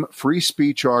lame free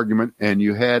speech argument, and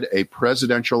you had a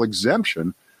presidential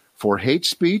exemption for hate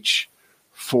speech,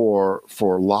 for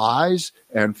lies,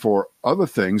 and for other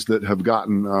things that have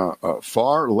gotten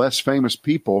far less famous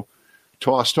people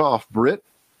tossed off. Britt,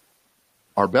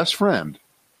 our best friend,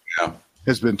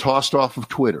 has been tossed off of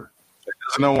Twitter. He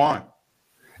doesn't know why.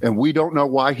 And we don't know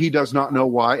why. He does not know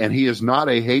why. And he is not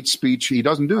a hate speech. He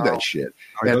doesn't do that shit.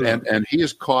 And he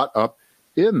is caught up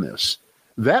in this.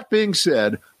 That being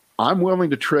said, I'm willing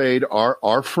to trade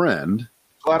our friend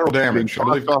collateral damage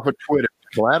off of Twitter,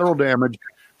 collateral damage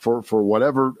for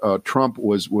whatever Trump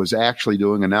was actually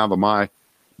doing, and now the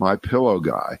my pillow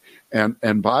guy.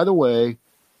 And by the way,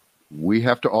 we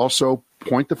have to also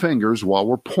point the fingers while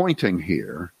we're pointing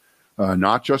here,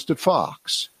 not just at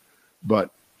Fox,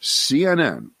 but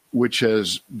CNN, which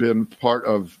has been part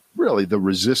of really the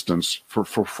resistance for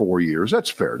 4 years. That's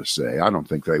fair to say. I don't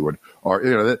think they would.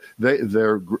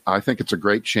 They're. I think it's a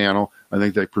great channel. I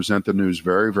think they present the news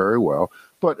very, very well.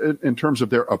 But in terms of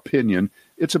their opinion,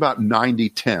 it's about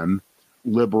 90-10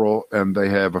 liberal, and they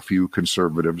have a few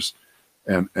conservatives,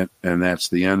 and that's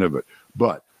the end of it.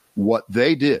 But what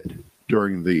they did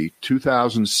during the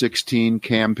 2016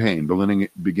 campaign,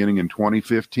 beginning in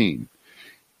 2015,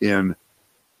 in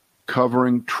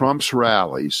covering Trump's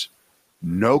rallies,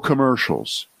 no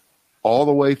commercials, all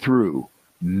the way through,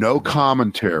 no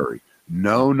commentary,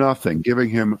 no nothing, giving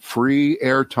him free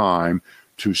airtime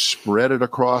to spread it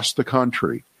across the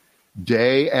country,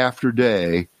 day after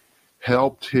day,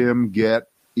 helped him get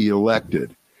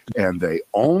elected. And they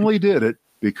only did it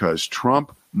because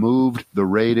Trump moved the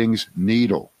ratings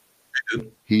needle.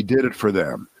 He did it for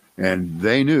them. And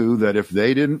they knew that if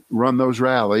they didn't run those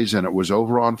rallies and it was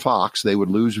over on Fox, they would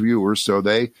lose viewers. So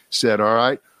they said, all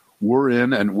right, we're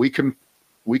in, and we can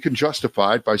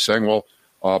justify it by saying, well,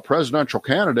 a presidential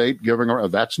candidate giving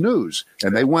that's news.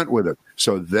 And they went with it.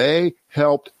 So they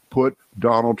helped put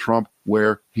Donald Trump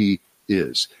where he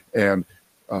is. And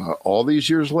all these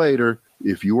years later,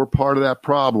 if you were part of that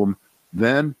problem,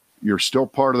 then you're still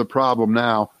part of the problem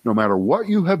now, no matter what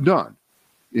you have done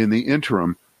in the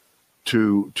interim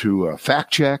to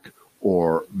fact check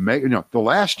or make, the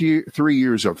last 3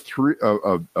 years of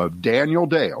Daniel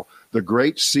Dale, the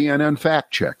great CNN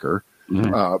fact checker,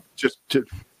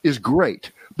 is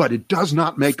great. But it does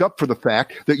not make up for the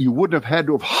fact that you wouldn't have had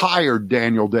to have hired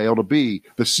Daniel Dale to be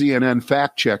the CNN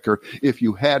fact checker if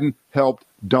you hadn't helped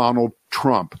Donald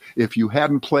Trump, if you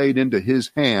hadn't played into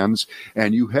his hands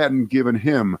and you hadn't given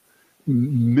him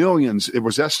millions. It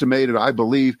was estimated, I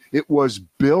believe, it was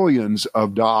billions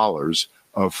of dollars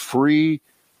of free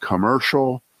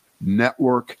commercial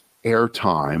network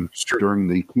airtime during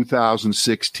the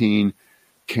 2016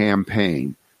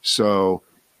 campaign. So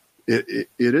it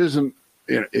isn't.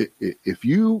 If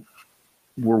you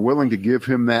were willing to give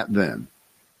him that then,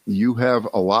 you have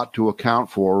a lot to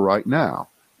account for right now.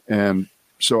 And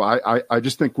so I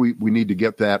just think we need to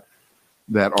get that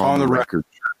on the record.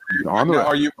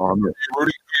 Are you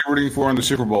rooting for in the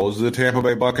Super Bowl? Is it the Tampa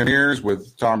Bay Buccaneers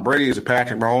with Tom Brady? Is it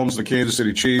Patrick Mahomes, the Kansas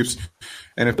City Chiefs?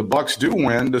 And if the Bucs do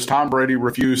win, does Tom Brady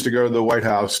refuse to go to the White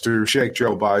House to shake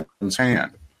Joe Biden's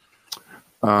hand?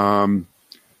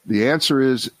 The answer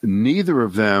is neither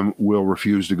of them will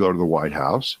refuse to go to the White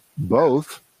House.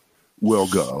 Both will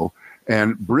go.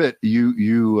 And Britt, you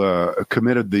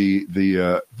committed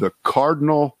the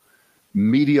cardinal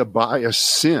media bias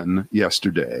sin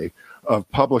yesterday of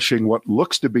publishing what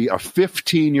looks to be a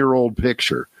 15-year-old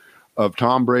picture of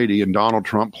Tom Brady and Donald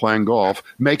Trump playing golf,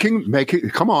 making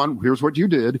come on, here's what you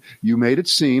did. You made it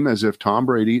seem as if Tom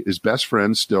Brady is best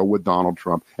friend still with Donald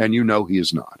Trump, and you know he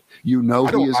is not. You know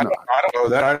he is not. I don't know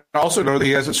that. I also know that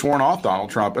he hasn't sworn off Donald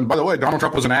Trump. And by the way, Donald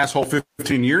Trump was an asshole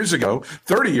 15 years ago,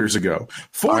 30 years ago,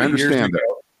 40 years ago.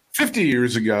 50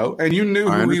 years ago, and you knew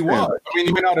who he was. I mean,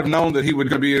 you may not have known that he was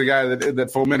going to be the guy that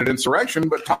fomented insurrection,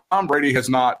 but Tom Brady has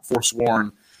not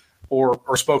forsworn or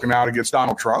spoken out against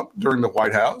Donald Trump during the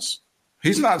White House.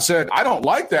 He's not said, I don't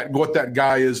like that, what that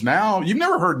guy is now. You've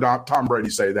never heard Tom Brady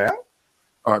say that.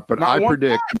 All right, but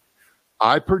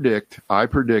I predict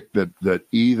that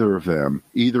either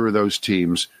of those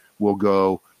teams will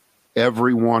go,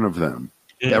 every one of them,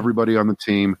 everybody on the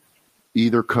team,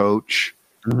 either coach,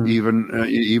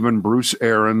 even Bruce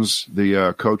Arians,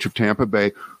 the coach of Tampa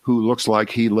Bay, who looks like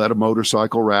he led a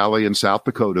motorcycle rally in South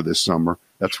Dakota this summer.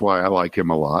 That's why I like him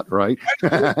a lot, right?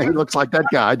 He looks like that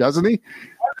guy, doesn't he?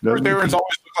 Bruce Arians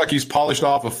always looks like he's polished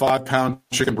off a 5-pound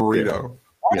chicken burrito.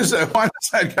 Why does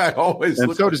that guy always and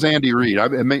look so does Andy Reid. I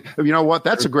mean, you know what?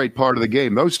 That's a great part of the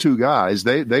game. Those two guys,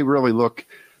 they really look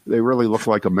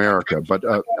like America. But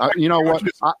you know what?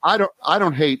 I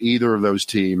don't hate either of those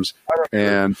teams,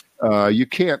 and you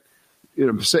can't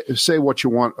say what you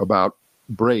want about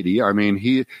Brady. I mean,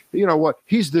 you know what?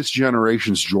 He's this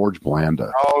generation's George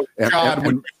Blanda. Oh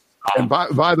God! And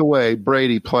by the way,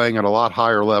 Brady playing at a lot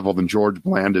higher level than George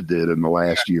Blanda did in the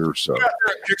last year or so.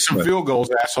 Kick some field goals,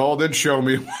 asshole. Then show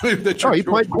me that he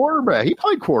played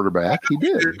quarterback. He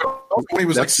did. When he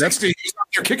was like 60, he was out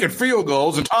there kicking field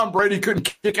goals, and Tom Brady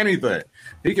couldn't kick anything.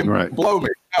 He can blow me.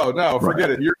 No,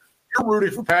 forget it. You're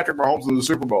rooting for Patrick Mahomes in the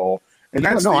Super Bowl. And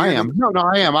that's I am.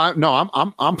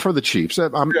 I'm for the Chiefs.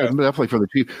 I'm definitely for the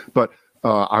Chiefs. But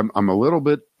I'm a little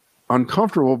bit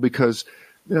uncomfortable because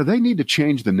they need to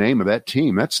change the name of that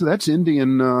team. That's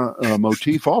Indian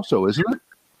motif also, isn't it?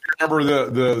 Remember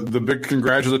the big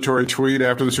congratulatory tweet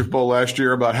after the Super Bowl last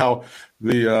year about how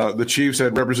the Chiefs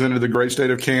had represented the great state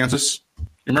of Kansas? You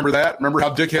remember that? Remember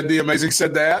how Dickhead the Amazing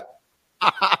said that?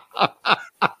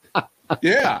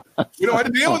 Yeah. We don't have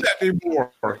to deal with that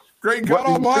anymore. Great God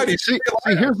Almighty. See,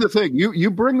 here's the thing. You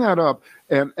bring that up,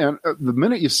 and the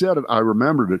minute you said it, I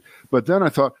remembered it. But then I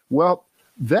thought, well,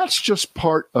 that's just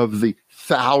part of the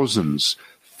thousands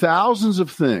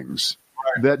of things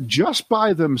that just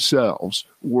by themselves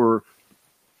were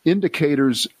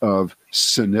indicators of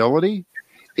senility,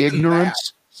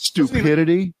 ignorance,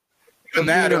 stupidity. And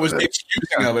that, it was the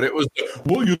excusing of it. It was,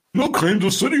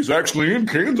 Kansas City's actually in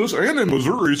Kansas and in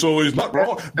Missouri, so he's not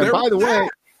wrong. And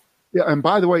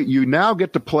by the way, you now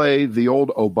get to play the old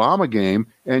Obama game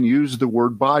and use the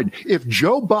word Biden. If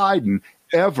Joe Biden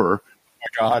ever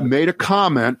made a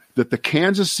comment that the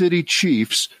Kansas City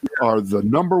Chiefs are the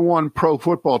number one pro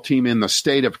football team in the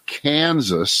state of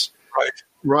Kansas,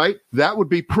 right? That would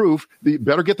be proof that you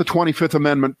better get the 25th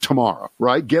Amendment tomorrow,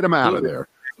 right? Get him out of there.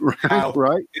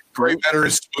 Right. Gray matter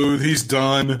is smooth. He's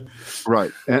done.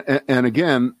 Right. And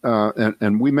again,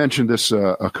 and we mentioned this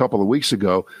a couple of weeks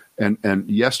ago, and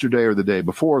yesterday or the day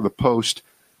before, the Post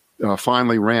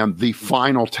finally ran the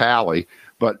final tally,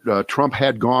 but Trump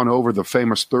had gone over the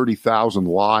famous 30,000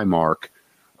 lie mark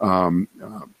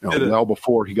well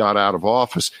before he got out of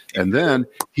office. And then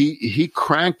he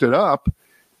cranked it up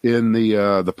in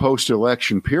the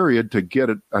post-election period to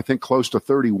get it, I think, close to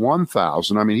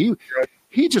 31,000. I mean,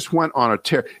 he just went on a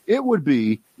tear. It would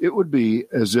be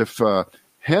as if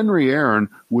Henry Aaron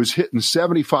was hitting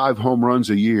 75 home runs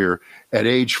a year at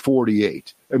age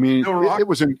 48. I mean, it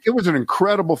was an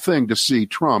incredible thing to see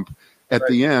Trump at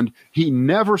the end. He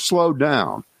never slowed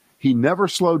down. He never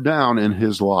slowed down in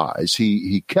his lies.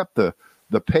 He kept the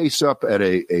pace up at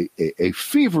a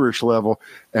feverish level.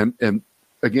 And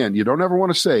again, you don't ever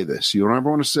want to say this. You don't ever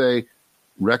want to say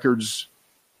records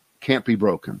can't be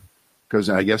broken, because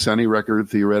I guess any record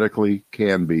theoretically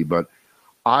can be, but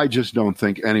I just don't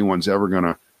think anyone's ever going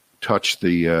to touch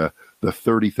the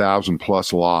 30,000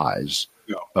 plus lies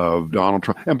of Donald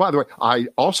Trump. And by the way, I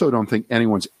also don't think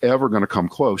anyone's ever going to come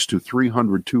close to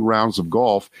 302 rounds of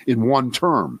golf in one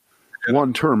term.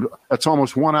 One term. That's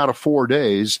almost 1 out of 4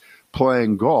 days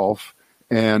playing golf.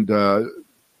 And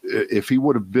if he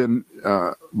would have been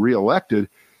reelected,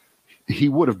 he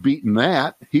would have beaten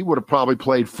that. He would have probably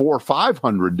played 400 or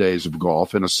 500 days of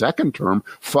golf in a second term,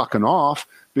 fucking off,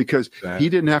 because he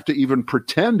didn't have to even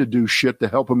pretend to do shit to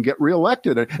help him get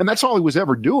reelected. And that's all he was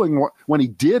ever doing when he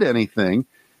did anything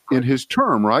in his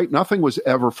term, right? Nothing was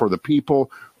ever for the people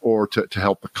or to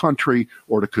help the country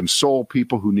or to console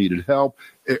people who needed help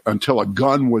until a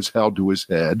gun was held to his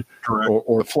head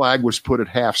or the flag was put at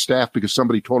half staff because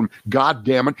somebody told him, God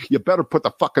damn it, you better put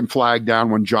the fucking flag down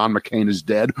when John McCain is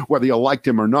dead, whether you liked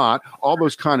him or not, all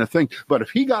those kind of things. But if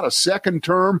he got a second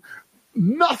term,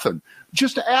 nothing,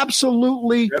 just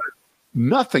absolutely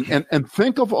nothing. And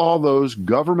think of all those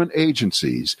government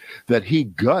agencies that he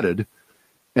gutted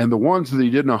and the ones that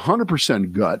he didn't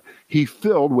 100% gut, he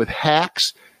filled with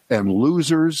hacks and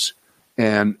losers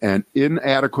and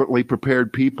inadequately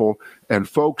prepared people and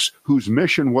folks whose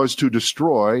mission was to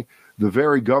destroy the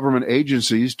very government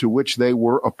agencies to which they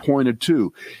were appointed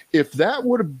to. If that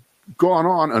would have gone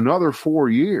on another 4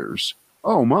 years,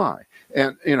 oh my.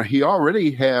 And he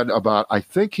already had about, I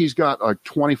think he's got like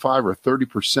 25 or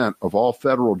 30% of all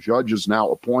federal judges now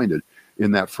appointed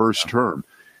in that first term.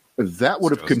 That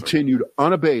would have continued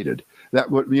unabated. That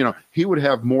would, he would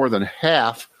have more than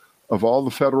half of all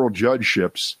the federal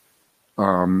judgeships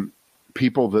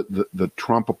people that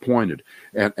Trump appointed,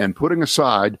 and putting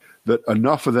aside that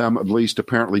enough of them at least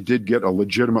apparently did get a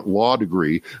legitimate law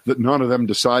degree, that none of them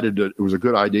decided that it was a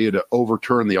good idea to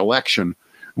overturn the election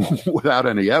without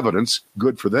any evidence.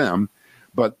 Good for them.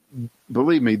 But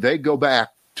believe me, they go back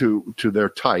to their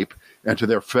type and to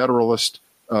their Federalist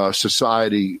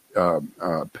Society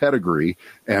pedigree,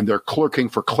 and they're clerking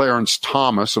for Clarence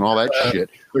Thomas and all that shit.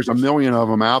 There's a million of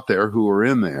them out there who are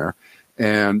in there.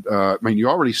 And I mean, you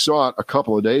already saw it a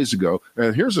couple of days ago.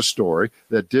 And here's a story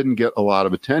that didn't get a lot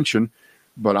of attention,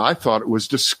 but I thought it was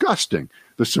disgusting.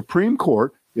 The Supreme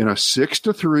Court, in a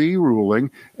 6-3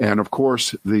 ruling, and of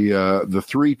course the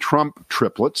three Trump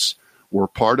triplets were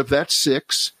part of that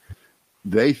 6.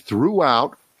 They threw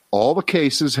out all the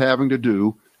cases having to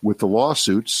do with the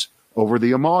lawsuits over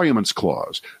the emoluments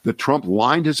clause, that Trump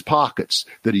lined his pockets,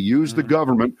 that he used the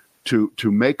government to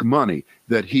make money,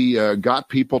 that he got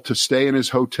people to stay in his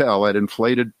hotel at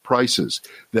inflated prices,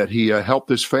 that he helped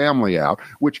his family out,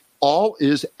 which all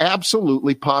is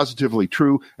absolutely positively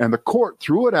true. And the court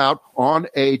threw it out on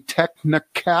a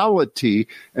technicality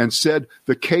and said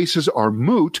the cases are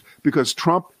moot because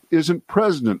Trump isn't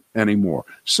president anymore.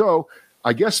 So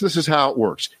I guess this is how it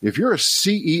works. If you're a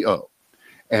CEO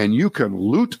and you can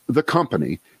loot the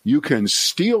company, you can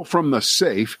steal from the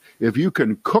safe, if you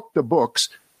can cook the books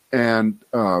and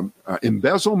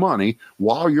embezzle money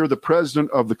while you're the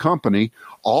president of the company,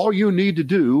 all you need to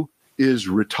do is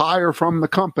retire from the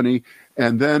company,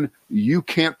 and then you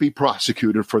can't be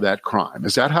prosecuted for that crime.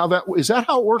 Is that how it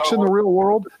works in the real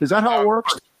world? Is that how it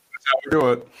works? That's how we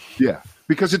do it. Yeah.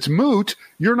 Because it's moot,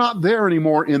 you're not there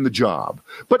anymore in the job.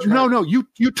 But no,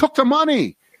 you took the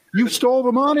money. You stole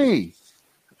the money.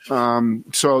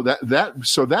 So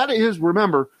that is,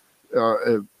 remember,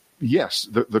 yes,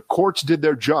 the courts did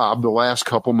their job the last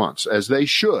couple months, as they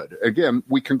should. Again,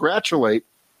 we congratulate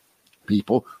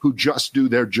people who just do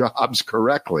their jobs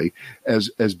correctly as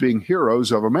being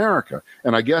heroes of America.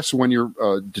 And I guess when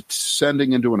you're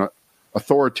descending into an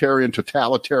authoritarian,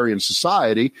 totalitarian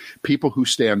society, people who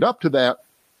stand up to that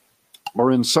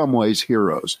are in some ways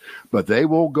heroes. But they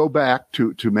will go back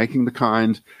to making the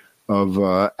kind of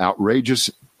outrageous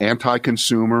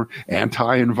anti-consumer,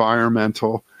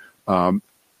 anti-environmental,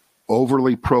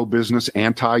 overly pro-business,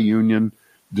 anti-union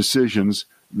decisions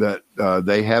that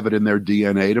they have it in their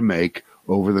DNA to make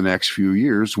over the next few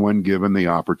years when given the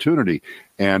opportunity.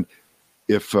 And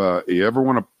if you ever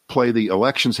want to play the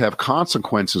elections have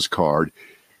consequences card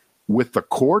with the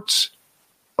courts,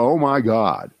 oh my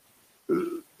God,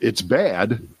 it's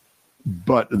bad.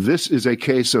 But this is a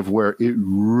case of where it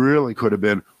really could have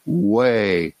been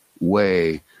way,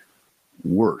 way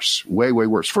worse, way, way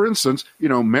worse. For instance,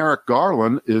 Merrick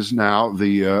Garland is now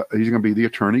he's going to be the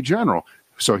Attorney General.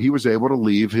 So he was able to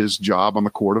leave his job on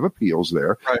the Court of Appeals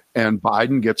there, right. And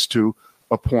Biden gets to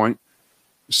appoint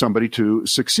somebody to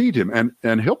succeed him.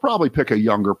 And he'll probably pick a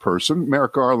younger person.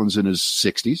 Merrick Garland's in his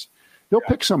 60s. He'll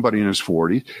pick somebody in his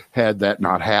 40s. Had that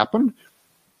not happened,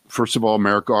 first of all,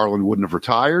 Merrick Garland wouldn't have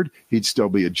retired. He'd still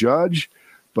be a judge,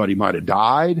 but he might have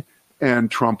died, and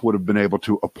Trump would have been able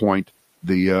to appoint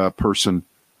the person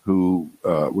who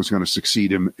was going to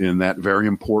succeed him in that very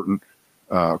important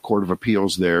Court of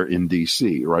Appeals there in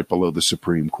D.C., right below the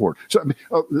Supreme Court. So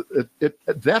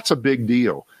that's a big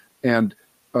deal. And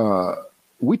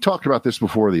we talked about this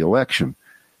before the election.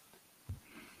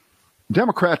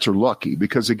 Democrats are lucky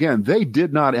because, again, they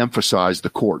did not emphasize the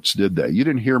courts, did they? You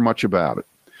didn't hear much about it.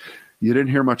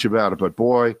 But,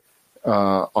 boy,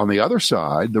 on the other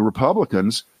side, the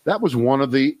Republicans, that was one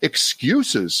of the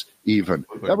excuses even.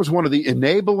 That was one of the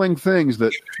enabling things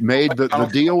that made the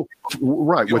deal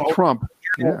right with Trump.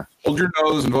 Yeah. Hold your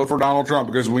nose and vote for Donald Trump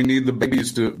because we need the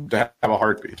babies to have a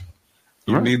heartbeat.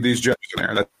 You need these judges in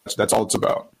there. That's all it's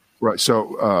about. Right.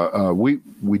 So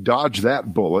we dodged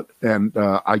that bullet, and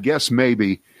I guess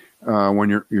maybe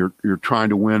when you're trying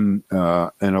to win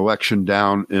an election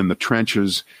down in the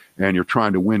trenches, and you're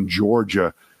trying to win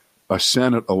Georgia, a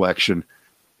Senate election,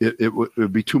 it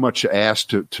would be too much to ask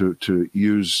to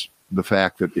use the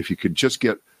fact that if you could just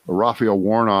get Raphael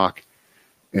Warnock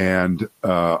and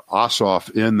Ossoff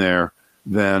in there,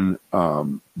 then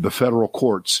the federal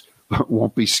courts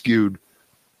won't be skewed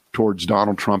towards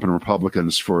Donald Trump and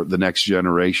Republicans for the next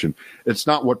generation. It's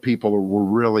not what people were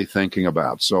really thinking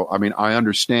about. So, I mean, I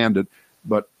understand it,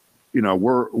 but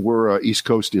we're East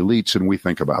Coast elites, and we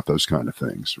think about those kind of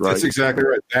things, right? That's exactly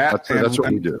right. That's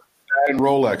what we do. And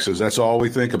Rolexes, that's all we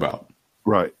think about.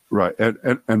 Right.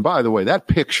 And by the way, that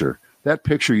picture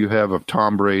you have of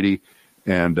Tom Brady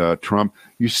and Trump,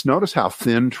 you notice how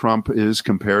thin Trump is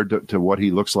compared to what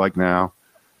he looks like now?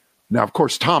 Now, of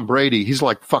course, Tom Brady, he's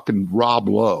like fucking Rob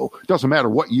Lowe. It doesn't matter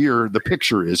what year the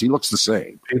picture is. He looks the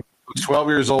same. He looks 12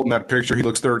 years old in that picture. He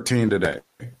looks 13 today.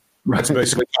 That's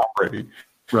basically Tom Brady.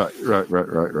 Right.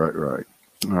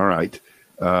 All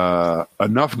right.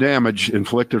 Enough damage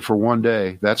inflicted for one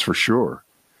day. That's for sure.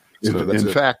 In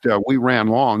fact, we ran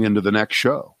long into the next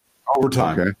show.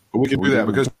 Overtime. Okay. But we can do that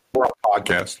because we're on a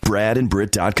podcast.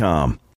 BradandBrit.com.